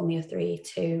 4, Formula 3,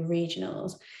 2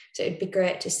 regionals. So it'd be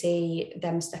great to see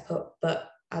them step up. But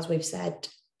as we've said,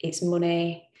 it's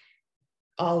money.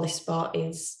 All this sport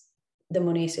is the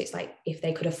money. So it's like if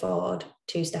they could afford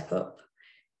to step up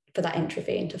for that entry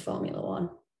fee into Formula 1.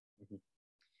 Mm-hmm.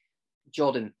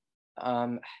 Jordan,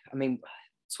 I mean,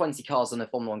 20 cars on a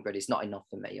Formula 1 grid is not enough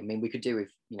for me. I mean, we could do with,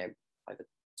 either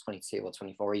 22 or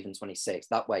 24 or even 26.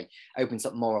 That way opens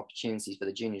up more opportunities for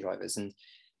the junior drivers. And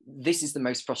this is the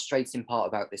most frustrating part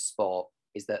about this sport,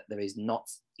 is that there is not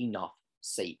enough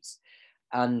seats.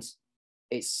 And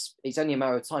it's only a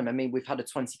matter of time. I mean, we've had a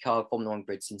 20-car Formula 1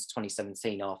 grid since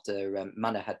 2017 after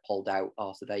Manor had pulled out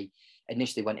after they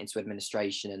initially went into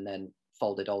administration and then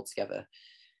folded altogether.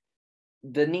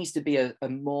 There needs to be a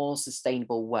more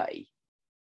sustainable way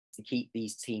to keep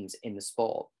these teams in the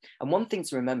sport. And one thing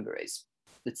to remember is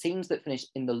the teams that finish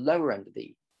in the lower end of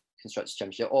the Constructors'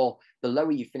 Championship, or the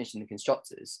lower you finish in the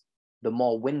Constructors, the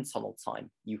more wind tunnel time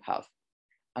you have.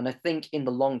 And I think in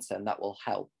the long term that will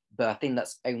help. But I think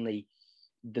that's only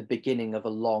the beginning of a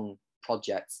long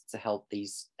project to help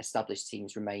these established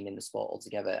teams remain in the sport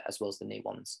altogether, as well as the new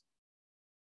ones.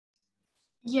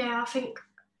 Yeah, I think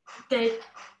there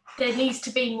needs to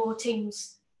be more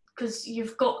teams, because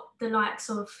you've got the likes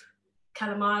of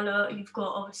Callum Isler, you've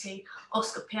got obviously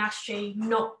Oscar Piastri.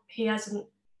 He hasn't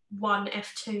won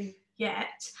F2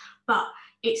 yet, but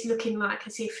it's looking like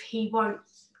as if he won't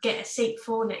get a seat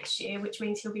for next year, which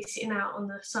means he'll be sitting out on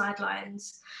the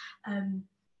sidelines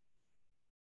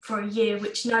for a year,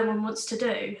 which no one wants to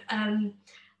do.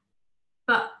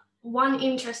 But one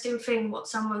interesting thing, what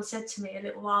someone said to me a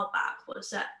little while back, was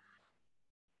that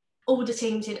all the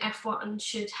teams in F1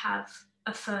 should have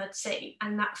a third seat,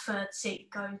 and that third seat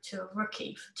go to a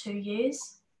rookie for 2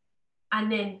 years,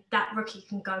 and then that rookie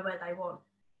can go where they want,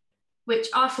 which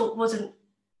I thought wasn't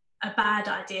a bad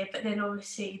idea. But then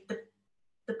obviously the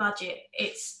budget,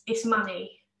 it's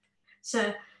money.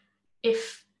 So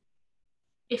if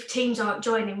teams aren't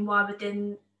joining, why would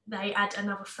then they add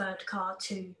another third car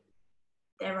to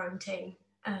their own team?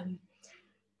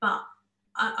 But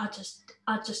I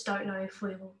just don't know if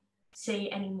we'll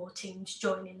see any more teams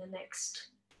join in the next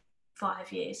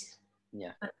 5 years.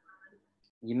 Yeah.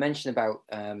 You mentioned about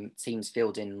teams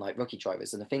fielding like rookie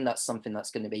drivers, and I think that's something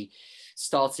that's going to be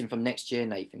starting from next year,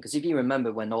 Nathan, because if you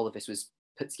remember when all of this was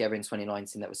put together in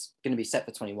 2019, that was going to be set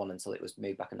for 21 until it was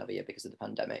moved back another year because of the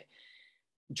pandemic.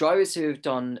 Drivers who have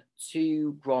done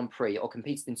 2 Grand Prix or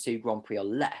competed in 2 Grand Prix or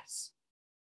less,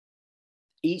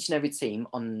 each and every team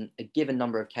on a given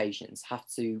number of occasions have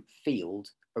to field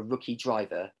a rookie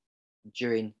driver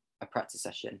during a practice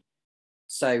session.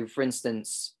 So, for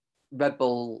instance, Red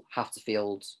Bull have to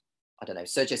field, I don't know,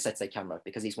 Sergio Sette Camara,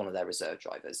 because he's one of their reserve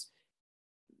drivers.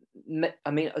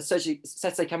 I mean, Sergio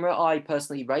Sette Camara, I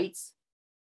personally rate,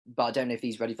 but I don't know if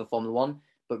he's ready for Formula 1,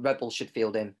 but Red Bull should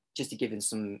field him just to give him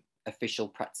some official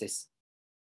practice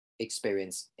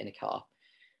experience in a car.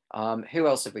 Who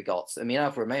else have we got? I mean,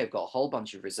 Alfa Romeo have got a whole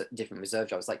bunch of different reserve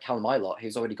drivers, like Callum Isler,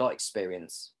 who's already got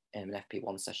experience in an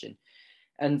FP1 session.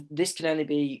 And this can only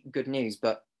be good news,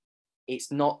 but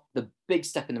it's not the big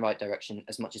step in the right direction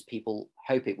as much as people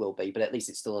hope it will be, but at least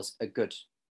it's still a good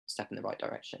step in the right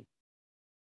direction.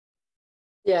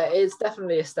 Yeah, it's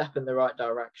definitely a step in the right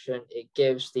direction. It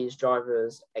gives these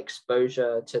drivers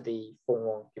exposure to the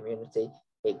Formula 1 community.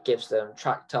 It gives them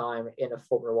track time in a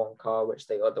Formula 1 car, which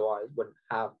they otherwise wouldn't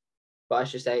have. But I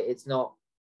should say it's not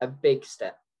a big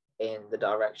step in the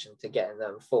direction to getting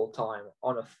them full-time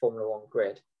on a Formula 1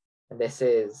 grid. And this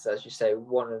is, as you say,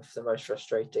 one of the most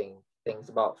frustrating things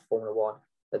about Formula 1,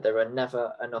 that there are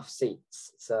never enough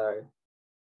seats. So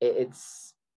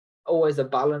it's always a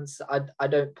balance. I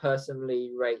don't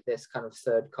personally rate this kind of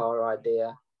third car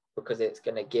idea, because it's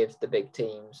going to give the big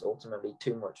teams ultimately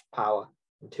too much power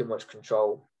and too much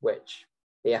control, which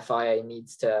the FIA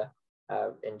needs to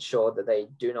ensure that they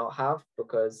do not have,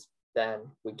 because then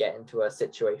we get into a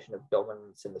situation of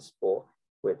dominance in the sport,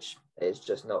 which is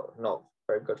just not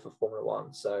very good for Formula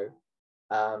 1. So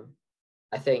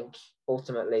I think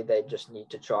ultimately they just need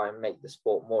to try and make the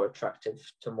sport more attractive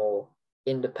to more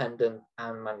independent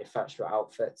and manufacturer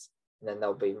outfits, and then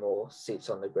there'll be more seats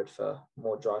on the grid for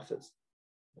more drivers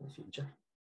in the future.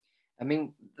 I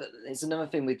mean, it's another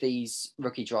thing with these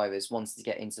rookie drivers wanting to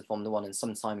get into Formula 1, and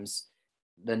sometimes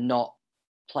they're not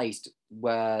placed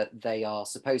where they are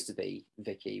supposed to be,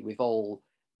 Vicky, with all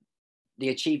the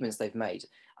achievements they've made.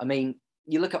 I mean,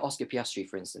 you look at Oscar Piastri,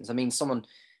 for instance. I mean, someone,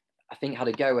 I think, had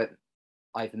a go at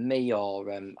either me or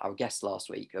our guest last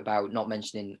week about not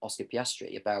mentioning Oscar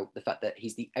Piastri, about the fact that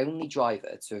he's the only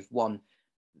driver to have won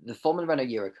the Formula Renault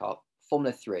Euro Cup,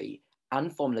 Formula 3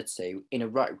 and Formula 2 in a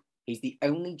row. He's the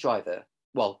only driver,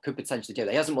 well, could potentially do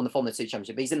that. He hasn't won the Formula 2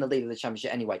 championship, but he's in the lead of the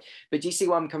championship anyway. But do you see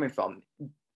where I'm coming from?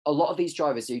 A lot of these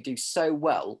drivers who do so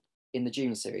well in the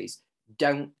junior series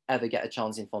don't ever get a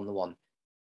chance in Formula 1.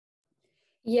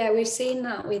 Yeah, we've seen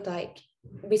that with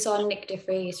we saw Nick de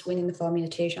Vries winning the Formula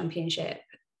 2 championship,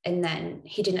 and then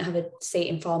he didn't have a seat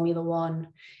in Formula 1,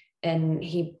 and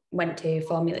he went to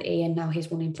Formula E, and now he's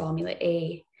won in Formula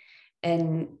E.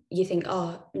 And you think,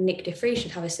 oh, Nick de Vries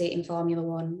should have a seat in Formula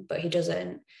 1, but he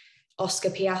doesn't. Oscar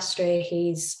Piastri,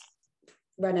 he's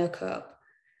Renault Cup,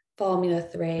 Formula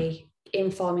 3,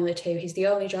 in Formula 2. He's the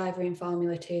only driver in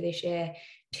Formula 2 this year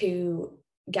to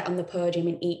get on the podium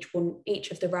in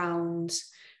each of the rounds,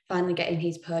 finally getting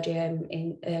his podium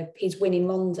in his win in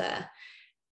Monza.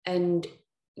 And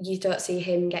you don't see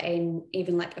him getting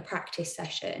even like a practice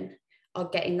session or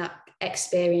getting that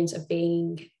experience of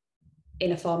being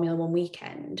in a Formula 1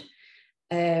 weekend.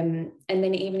 And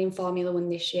then even in Formula 1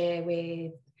 this year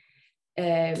with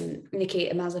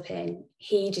Nikita Mazepin,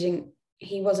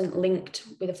 he wasn't linked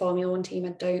with a Formula 1 team, I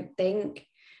don't think,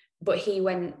 but he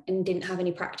went and didn't have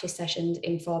any practice sessions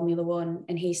in Formula 1,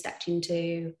 and he stepped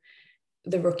into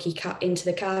the into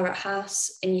the car at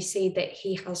Haas, and you see that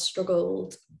he has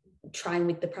struggled trying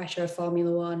with the pressure of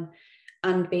Formula 1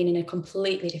 and being in a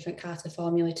completely different car to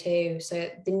Formula 2. So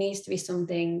there needs to be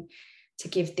something to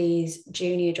give these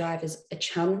junior drivers a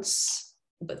chance,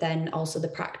 but then also the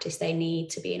practice they need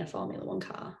to be in a Formula 1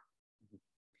 car.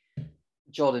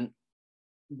 Jordan,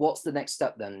 what's the next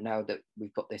step then, now that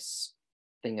we've got this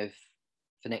thing of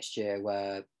for next year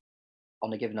where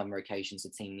on a given number of occasions a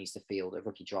team needs to field a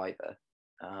rookie driver?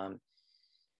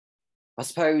 I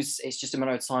suppose it's just a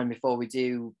matter of time before we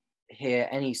do hear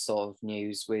any sort of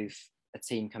news with a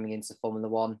team coming into Formula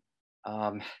 1.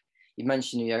 You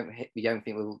mentioned you don't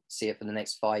think we'll see it for the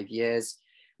next 5 years.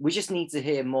 We just need to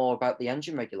hear more about the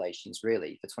engine regulations,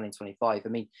 really, for 2025. I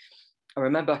mean, I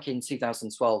remember back in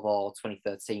 2012 or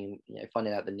 2013,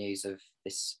 finding out the news of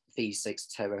this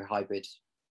V6 turbo hybrid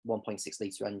 1.6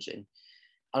 litre engine.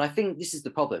 And I think this is the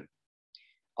problem.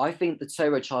 I think the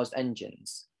turbocharged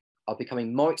engines are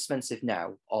becoming more expensive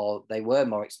now, or they were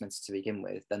more expensive to begin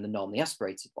with than the normally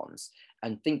aspirated ones.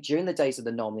 And I think during the days of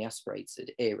the normally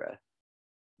aspirated era,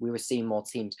 we were seeing more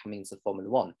teams coming into Formula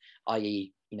 1,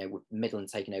 i.e., with Midland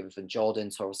taking over from Jordan,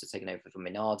 Toro taking over from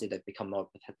Minardi. They've become more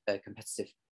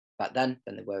competitive back then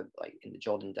than they were in the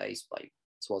Jordan days,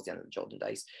 towards the end of the Jordan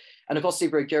days. And of course,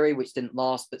 Subaru Aguri, which didn't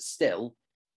last, but still,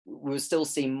 we were still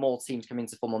seeing more teams come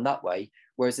into Formula 1 that way.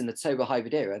 Whereas in the turbo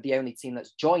hybrid era, the only team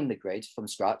that's joined the grid from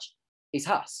scratch is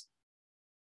Haas.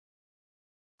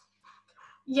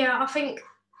 Yeah, I think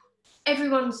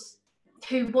everyone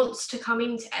who wants to come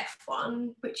into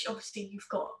F1, which obviously you've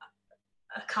got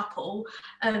a couple,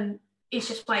 is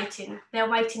just waiting. They're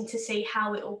waiting to see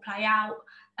how it will play out.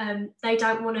 They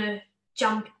don't want to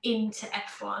jump into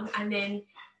F1 and then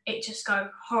it just go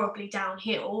horribly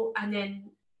downhill and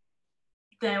then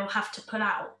they'll have to pull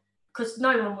out, because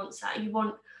no one wants that. You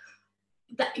want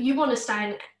to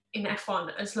stay in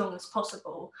F1 as long as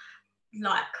possible,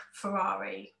 like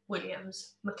Ferrari,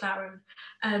 Williams, McLaren.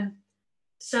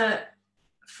 So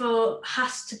for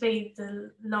Haas to be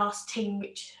the last team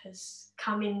which has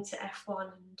come into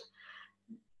F1, and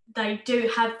they do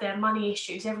have their money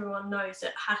issues. Everyone knows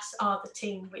that Haas are the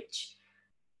team which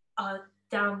are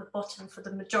down the bottom for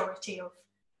the majority of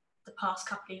the past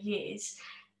couple of years.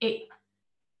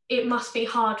 It must be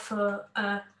hard for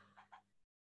a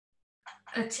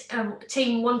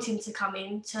team wanting to come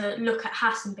in to look at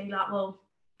Haas and be like, well,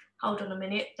 hold on a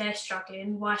minute, they're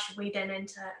struggling. Why should we then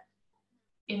enter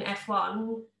in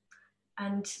F1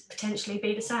 and potentially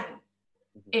be the same?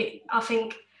 I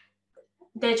think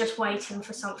they're just waiting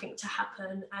for something to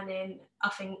happen, and then I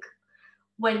think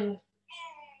when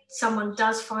someone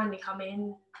does finally come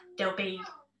in, there'll be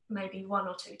maybe one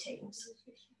or two teams.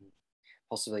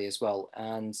 Possibly as well.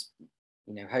 And,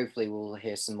 hopefully we'll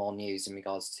hear some more news in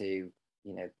regards to,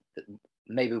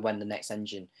 maybe when the next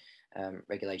engine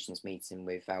regulations meeting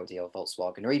with Audi or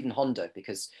Volkswagen or even Honda,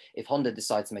 because if Honda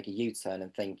decides to make a U-turn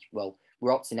and think, well,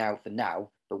 we're opting out for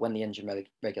now, but when the engine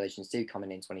regulations do come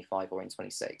in 25 or in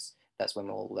 26, that's when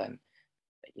we'll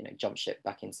jump ship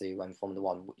back into Formula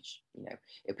 1, which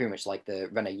it'll pretty much like the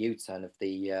Renault U-turn of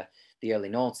the early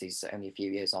noughties, only a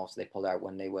few years after they pulled out,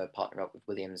 when they were partnered up with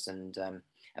Williams and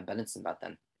Benetton back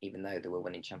then, even though they were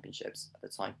winning championships at the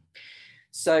time.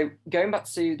 So going back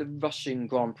to the Russian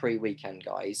Grand Prix weekend,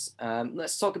 guys,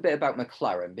 let's talk a bit about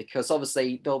McLaren, because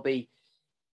obviously there'll be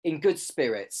in good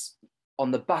spirits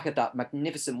on the back of that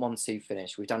magnificent 1-2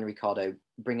 finish with Daniel Ricciardo,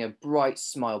 bring a bright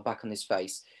smile back on his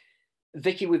face.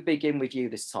 Vicky, we begin with you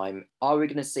this time. Are we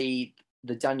going to see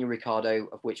the Daniel Ricciardo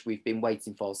of which we've been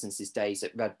waiting for since his days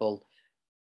at Red Bull,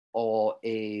 or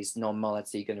is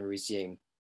normality going to resume?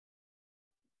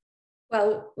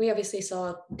 Well, we obviously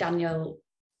saw Daniel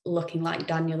looking like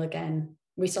Daniel again.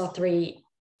 We saw three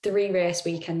race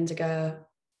weekends ago.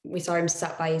 We saw him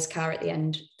sat by his car at the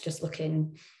end, just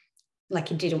looking like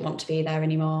he didn't want to be there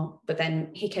anymore. But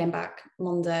then he came back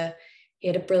Monday. He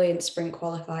had a brilliant sprint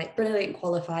qualifying, brilliant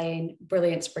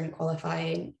sprint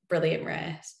qualifying, brilliant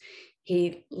race.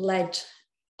 He led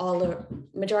all the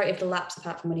majority of the laps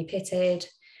apart from when he pitted,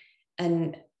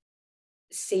 and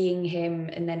seeing him,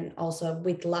 and then also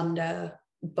with Lando,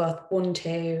 both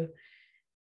 1-2,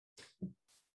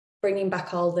 bringing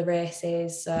back all the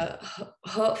races. So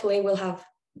hopefully we'll have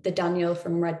the Daniel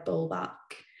from Red Bull back,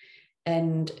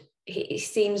 and he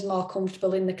seems more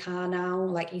comfortable in the car now.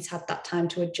 Like, he's had that time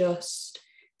to adjust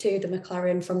to the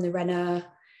McLaren from the Renault.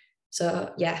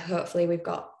 So yeah, hopefully we've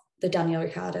got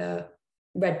the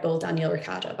Red Bull Daniel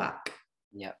Ricciardo back.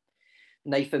 Yeah.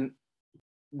 Nathan,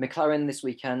 McLaren this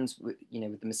weekend, with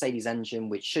the Mercedes engine,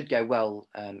 which should go well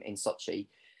in Sochi.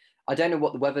 I don't know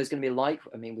what the weather is going to be like.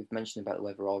 I mean, we've mentioned about the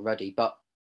weather already, but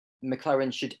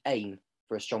McLaren should aim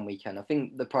for a strong weekend. I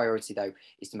think the priority, though,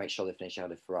 is to make sure they finish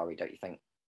ahead of Ferrari, don't you think?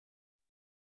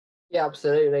 Yeah,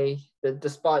 absolutely.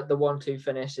 Despite the 1-2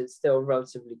 finish, it's still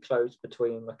relatively close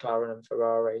between McLaren and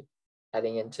Ferrari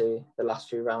heading into the last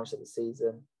few rounds of the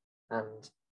season. And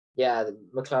yeah,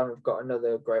 McLaren have got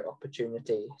another great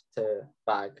opportunity to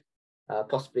bag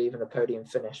possibly even a podium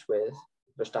finish with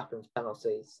Verstappen's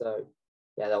penalties. So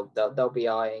yeah, they'll be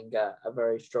eyeing a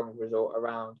very strong result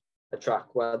around a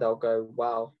track where they'll go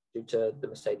well due to the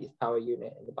Mercedes power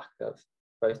unit in the back of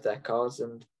both their cars.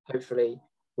 And hopefully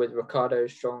with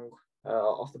Ricciardo's strong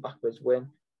off the back of his win,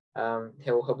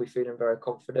 he'll be feeling very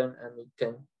confident, and he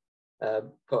can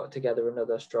put together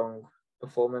another strong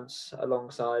performance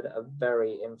alongside a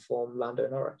very informed Lando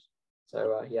Norris.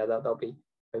 So yeah, they'll be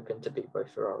hoping to beat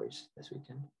both Ferraris this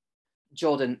weekend.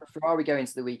 Jordan, Ferrari go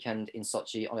into the weekend in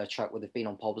Sochi on a track where they've been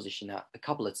on pole position at a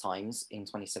couple of times in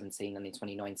 2017 and in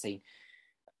 2019.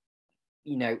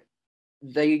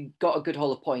 They got a good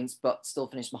haul of points, but still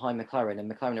finished behind McLaren, and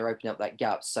McLaren are opening up that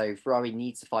gap. So Ferrari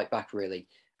needs to fight back, really,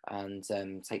 and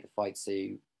take the fight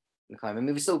to McLaren. I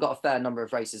mean, we've still got a fair number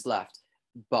of races left,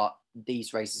 but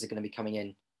these races are going to be coming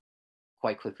in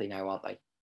quite quickly now, aren't they?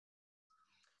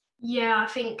 Yeah, I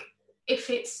think if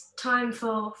it's time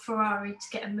for Ferrari to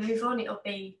get a move on, it'll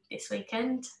be this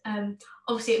weekend.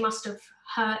 Obviously, it must have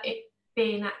hurt it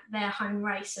being at their home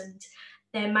race and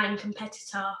their main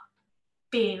competitor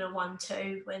being a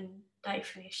 1-2 when they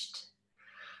finished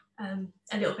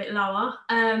a little bit lower.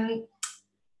 And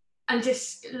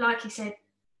just like you said,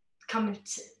 coming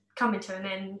to an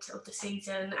end of the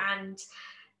season, and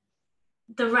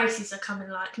the races are coming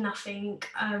like nothing.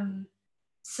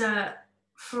 So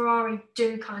Ferrari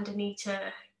do kind of need to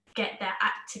get their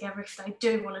act together if they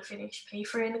do want to finish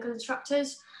P3 in the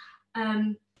constructors.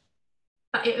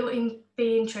 But it will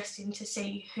be interesting to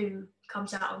see who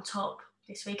comes out on top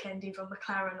this weekend, either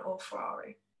McLaren or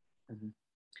Ferrari. Mm-hmm.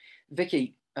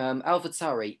 Vicky,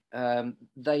 AlphaTauri,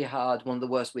 they had one of the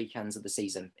worst weekends of the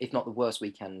season, if not the worst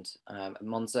weekend at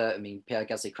Monza. I mean, Pierre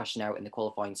Gasly crashing out in the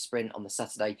qualifying sprint on the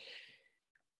Saturday,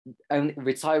 only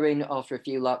retiring after a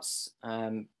few laps.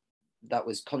 That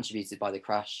was contributed by the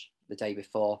crash the day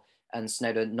before, and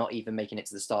Tsunoda not even making it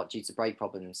to the start due to brake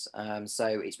problems. So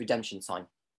it's redemption time.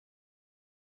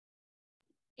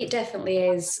 It definitely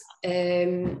is.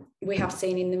 We have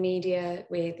seen in the media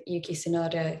with Yuki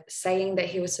Tsunoda saying that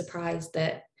he was surprised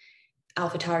that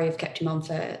AlphaTauri have kept him on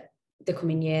for the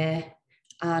coming year.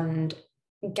 And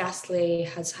Gasly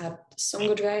has had some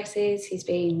good races. He's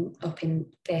been up in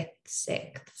 5th,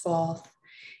 6th, 4th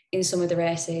in some of the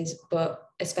races, but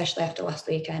especially after last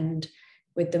weekend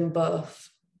with them both,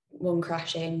 one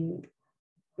crashing,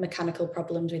 mechanical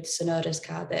problems with Tsunoda's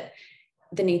car, that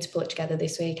they need to pull it together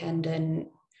this weekend, and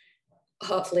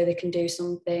hopefully they can do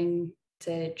something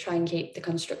to try and keep the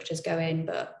constructors going.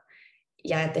 But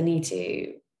yeah, they need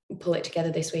to pull it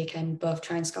together this weekend, both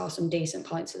try and score some decent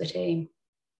points for the team.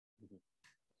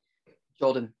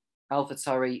 Jordan,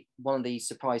 AlphaTauri, one of the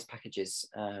surprise packages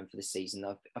for this season.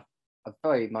 I've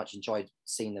very much enjoyed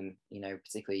seeing them,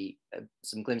 particularly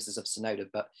some glimpses of Tsunoda,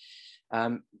 but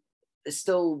there's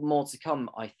still more to come,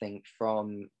 I think,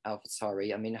 from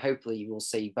AlphaTauri. I mean, hopefully we'll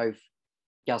see both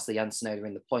Gasly and Tsunoda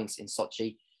in the points in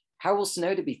Sochi. How will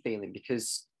Tsunoda be feeling?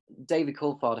 Because David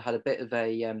Coulthard had a bit of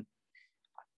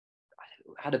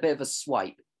a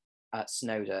swipe at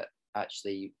Tsunoda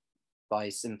actually by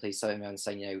simply saying,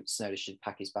 Tsunoda should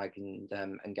pack his bag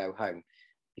and go home,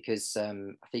 because I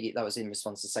think that was in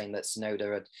response to saying that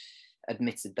Tsunoda had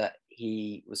admitted that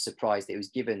he was surprised that he was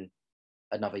given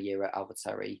another year at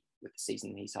AlphaTauri with the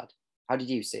season he's had. How did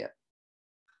you see it?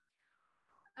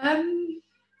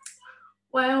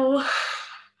 Well,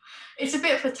 it's a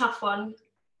bit of a tough one.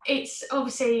 It's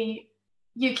obviously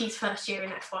Yuki's first year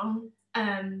in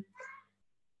F1,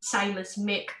 same as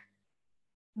Mick,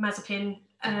 Mazepin.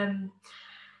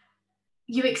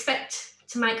 You expect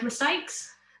to make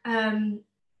mistakes,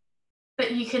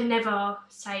 but you can never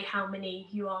say how many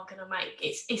you are going to make.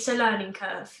 It's a learning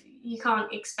curve. You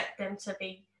can't expect them to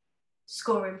be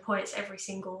scoring points every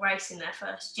single race in their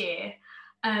first year.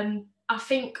 I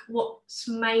think what's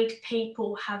made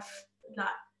people have like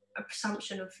a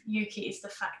presumption of Yuki is the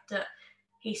fact that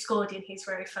he scored in his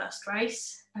very first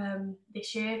race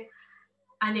this year,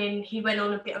 and then he went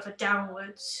on a bit of a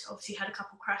downwards, obviously had a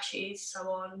couple crashes, so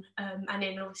on, and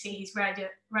then obviously his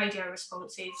radio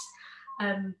responses,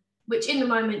 which in the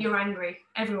moment you're angry,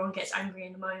 everyone gets angry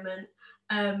in the moment,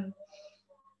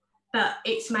 but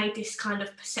it's made this kind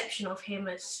of perception of him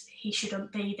as he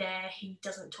shouldn't be there, he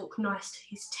doesn't talk nice to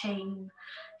his team,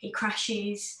 he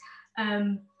crashes,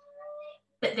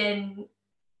 but then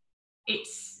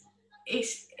it's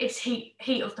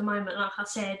heat of the moment, like I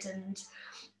said, and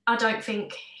I don't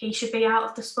think he should be out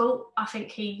of the sport. I think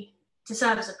he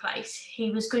deserves a place.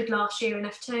 He was good last year in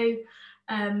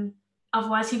F2,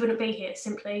 otherwise he wouldn't be here,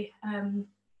 simply.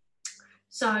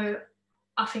 So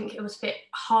I think it was a bit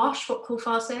harsh what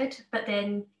Coulthard said, but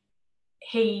then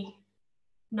he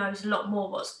knows a lot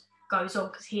more what goes on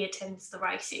because he attends the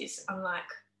races, unlike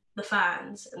the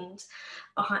fans, and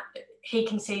he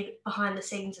can see behind the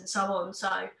scenes and so on.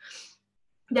 So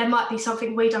there might be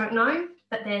something we don't know,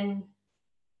 but then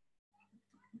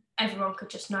everyone could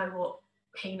just know what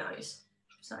he knows.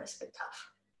 So it's a bit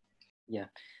tough. Yeah.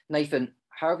 Nathan,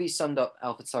 how have you summed up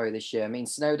AlphaTauri this year? I mean,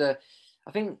 Tsunoda,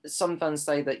 I think some fans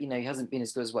say that, he hasn't been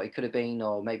as good as what he could have been,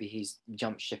 or maybe he's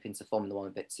jumped ship into Formula One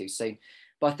a bit too soon.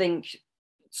 But I think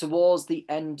towards the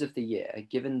end of the year,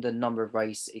 given the number of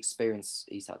race experience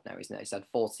he's had now, isn't it? He's had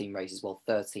 14 races, well,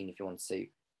 13 if you want to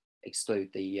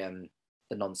exclude the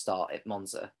non-start at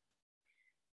Monza.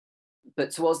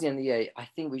 But towards the end of the year, I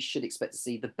think we should expect to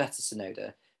see the better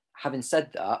Tsunoda. Having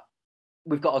said that,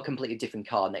 we've got a completely different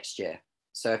car next year.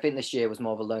 So I think this year was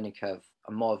more of a learning curve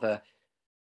and more of a,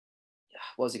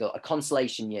 a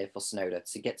consolation year for Tsunoda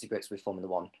to get to grips with Formula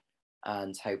One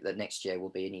and hope that next year will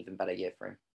be an even better year for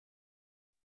him.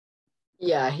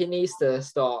 Yeah, he needs to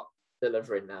start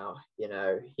delivering now.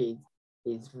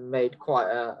 He's made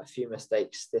quite a few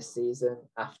mistakes this season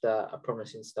after a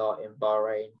promising start in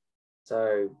Bahrain.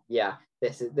 So yeah,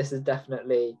 this is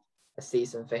definitely a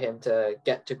season for him to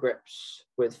get to grips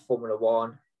with Formula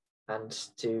One and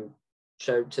to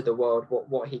show to the world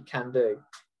what he can do.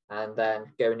 And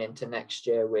then going into next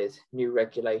year with new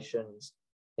regulations,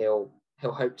 he'll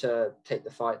hope to take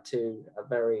the fight to a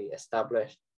very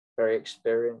established, very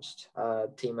experienced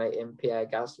teammate in Pierre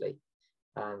Gasly.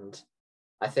 And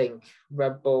I think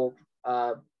Red Bull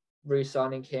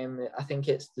re-signing him, I think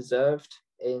it's deserved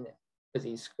because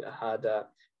he's had a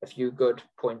few good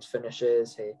points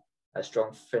finishes,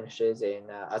 strong finishes in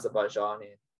Azerbaijan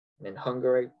and in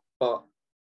Hungary, but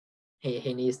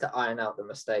he needs to iron out the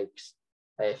mistakes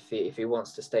if he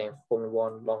wants to stay in Formula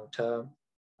One long term.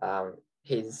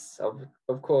 He's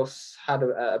of course had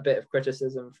a bit of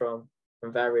criticism from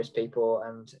various people,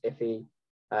 and if he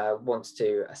wants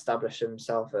to establish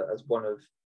himself as one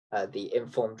of the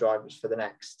informed drivers for the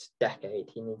next decade,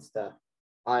 he needs to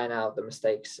iron out the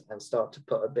mistakes and start to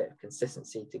put a bit of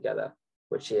consistency together,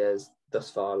 which he has thus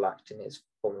far lacked in his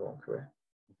Formula One career.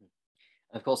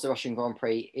 And of course, the Russian Grand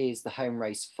Prix is the home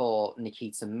race for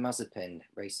Nikita Mazepin,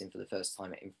 racing for the first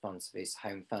time in front of his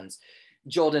home fans.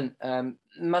 Jordan,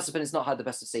 Mazepin has not had the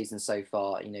best of seasons so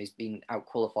far. He's been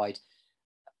out-qualified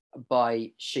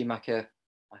by Schumacher.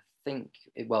 I think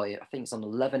it's on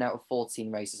 11 out of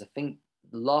 14 races. I think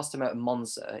the last time out at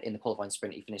Monza in the qualifying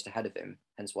sprint, he finished ahead of him,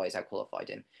 hence why he's out-qualified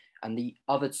him. And the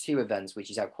other two events which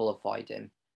he's out-qualified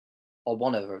him, or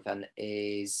one other event,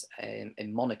 is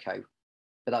in Monaco.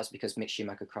 But that's because Mick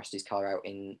Schumacher crashed his car out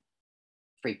in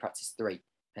free practice 3,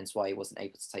 hence why he wasn't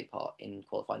able to take part in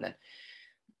qualifying then.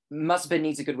 Mazepin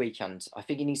needs a good weekend. I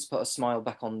think he needs to put a smile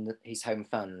back on his home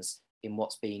fans in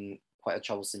what's been quite a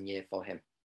troublesome year for him.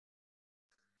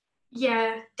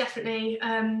 Yeah, definitely.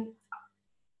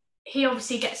 He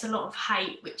obviously gets a lot of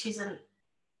hate, which isn't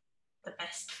the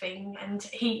best thing, and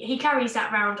he carries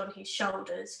that round on his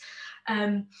shoulders,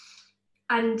 and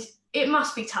it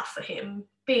must be tough for him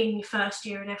being your first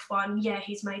year in F1, yeah,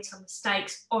 he's made some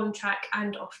mistakes on track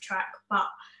and off track, but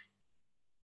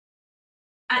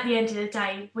at the end of the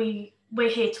day, we're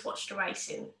here to watch the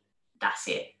racing. That's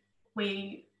it.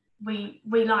 We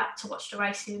like to watch the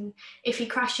racing. If he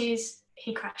crashes,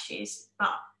 he crashes,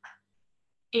 but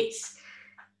it's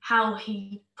how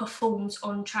he performs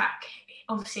on track.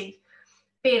 Obviously,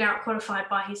 being out qualified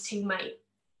by his teammate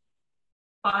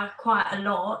by quite a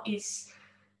lot is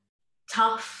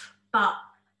tough, but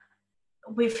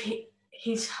with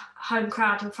his home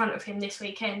crowd in front of him this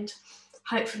weekend,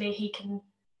 hopefully he can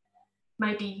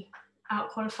maybe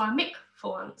out-qualify Mick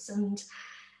for once.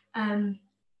 And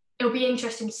it'll be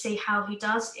interesting to see how he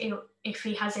does, if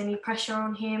he has any pressure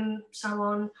on him, so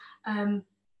on.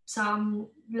 So I'm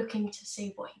looking to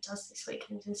see what he does this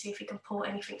weekend and see if he can pull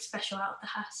anything special out of the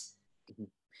Haas. Mm-hmm.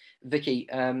 Vicky,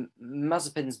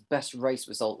 Mazepin's best race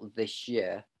result this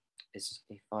year is,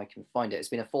 if I can find it, it's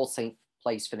been a 14th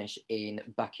place finish in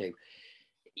Baku.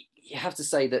 You have to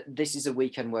say that this is a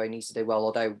weekend where he needs to do well,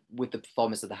 although with the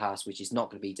performance of the Haas, which is not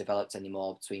going to be developed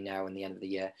anymore between now and the end of the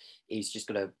year, he's just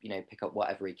going to, pick up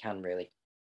whatever he can, really.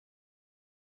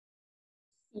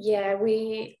 Yeah,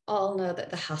 we all know that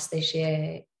the Haas this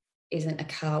year isn't a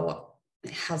car what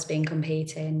has been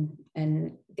competing,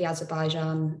 and the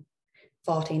Azerbaijan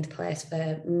 14th place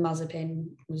for Mazepin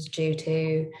was due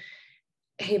to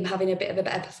him having a bit of a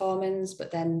better performance, but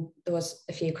then there was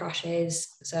a few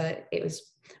crashes, so it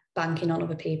was banking on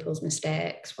other people's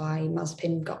mistakes why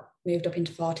Mazepin got moved up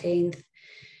into 14th.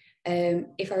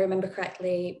 If I remember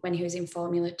correctly, when he was in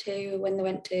Formula 2, when they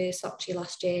went to Sochi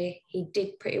last year, he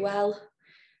did pretty well.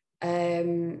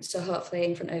 So hopefully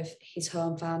in front of his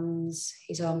home fans,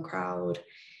 his home crowd,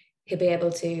 he'll be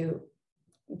able to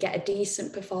get a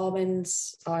decent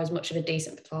performance, or as much of a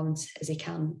decent performance as he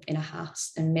can in a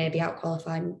Haas, and maybe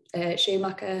out-qualify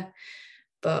Schumacher,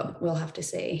 but we'll have to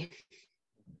see.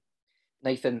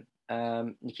 Nathan,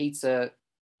 Nikita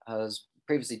has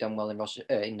previously done well in Russia,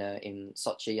 in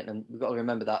Sochi, and we've got to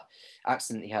remember that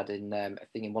accident he had in, I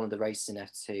think, in one of the races in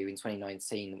F2 in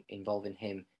 2019 involving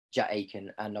him, Jack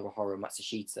Aiken, and Nobuhiro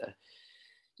Matsushita.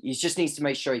 He just needs to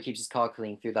make sure he keeps his car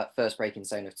clean through that first braking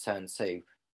zone of turn 2,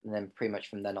 and then pretty much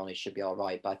from then on he should be all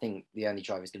right. But I think the only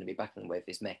driver he's going to be battling with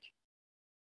is Mick.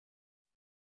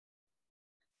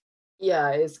 Yeah,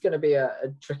 it's going to be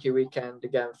a tricky weekend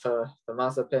again for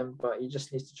Mazepin, but he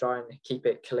just needs to try and keep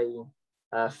it clean.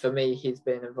 For me, he's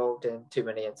been involved in too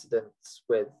many incidents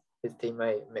with his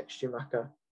teammate Mick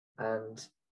Schumacher, and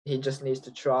he just needs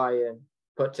to try and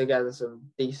put together some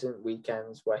decent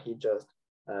weekends where he just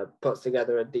puts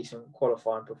together a decent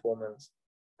qualifying performance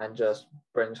and just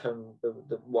brings home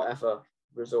the whatever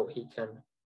result he can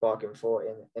bargain for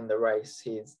in the race.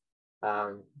 He's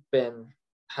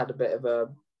had a bit of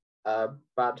a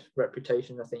bad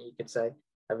reputation, I think you could say,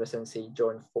 ever since he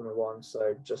joined Formula One.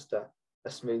 So just a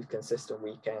smooth, consistent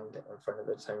weekend in front of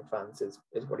his home fans is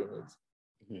what he needs.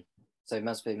 Mm-hmm. So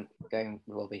Mazepin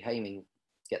will be aiming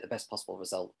to get the best possible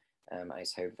result at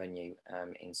his home venue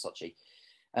in Sochi.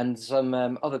 And some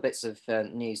other bits of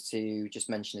news to just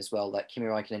mention as well, that Kimi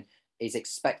Raikkonen is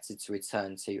expected to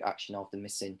return to action after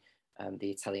missing the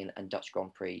Italian and Dutch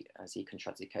Grand Prix as he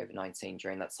contracted COVID-19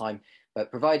 during that time. But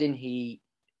providing he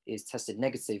is tested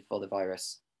negative for the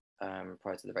virus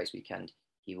prior to the race weekend,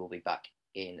 he will be back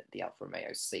in the Alfa Romeo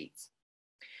seat.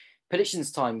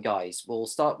 Predictions time, guys. We'll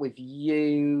start with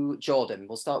you, Jordan.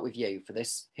 We'll start with you for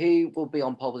this. Who will be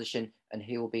on pole position and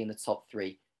who will be in the top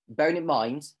 3? Bearing in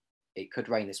mind, it could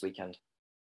rain this weekend.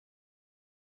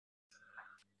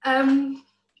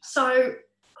 So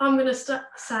I'm going to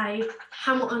say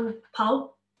Hamilton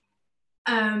pole.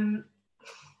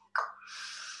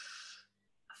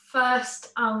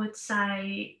 First, I would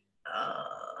say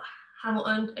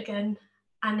Hamilton again,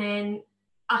 and then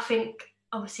I think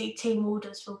obviously team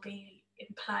orders will be in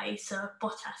play, so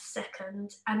Bottas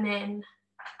second, and then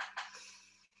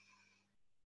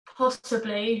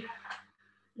possibly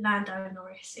Lando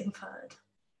Norris in third.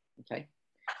 Okay.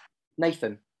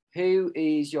 Nathan, who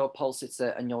is your pole sitter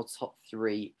and your top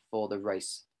 3 for the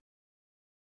race?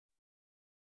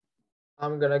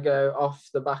 I'm going to go off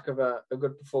the back of a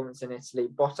good performance in Italy.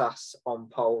 Bottas on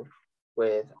pole,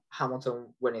 with Hamilton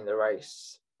winning the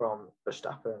race from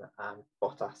Verstappen and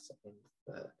Bottas in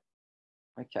third.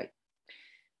 Okay.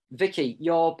 Vicky,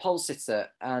 your pole sitter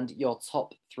and your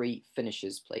top 3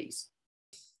 finishers, please.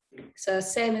 So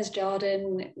same as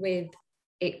Jordan, with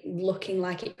it looking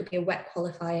like it could be a wet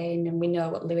qualifying, and we know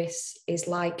what Lewis is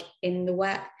like in the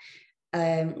wet.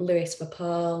 Lewis for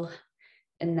pole,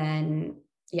 and then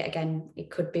yet again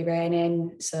it could be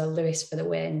raining, so Lewis for the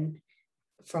win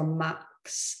from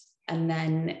Max. And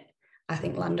then I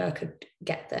think Lando could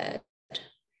get third.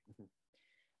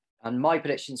 And my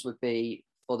predictions would be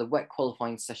for the wet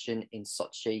qualifying session in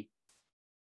Sochi,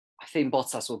 I think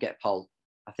Bottas will get pole.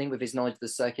 I think with his knowledge of the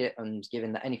circuit and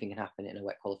given that anything can happen in a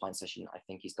wet qualifying session, I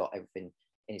think he's got everything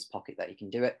in his pocket that he can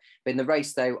do it. But in the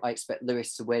race, though, I expect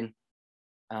Lewis to win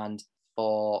and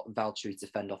for Valtteri to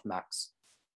fend off Max.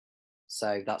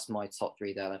 So that's my top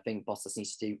three there. I think Bottas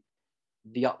needs to do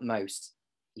the utmost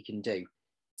he can do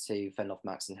to fend off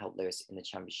Max and help Lewis in the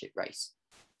championship race.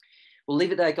 We'll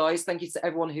leave it there, guys. Thank you to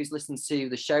everyone who's listened to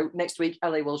the show. Next week,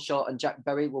 LA Wilshire and Jack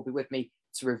Berry will be with me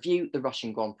to review the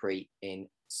Russian Grand Prix in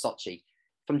Sochi.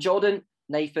 From Jordan,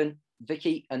 Nathan,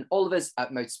 Vicky, and all of us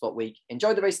at Motorsport Week,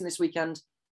 enjoy the racing this weekend,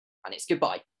 and it's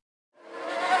goodbye.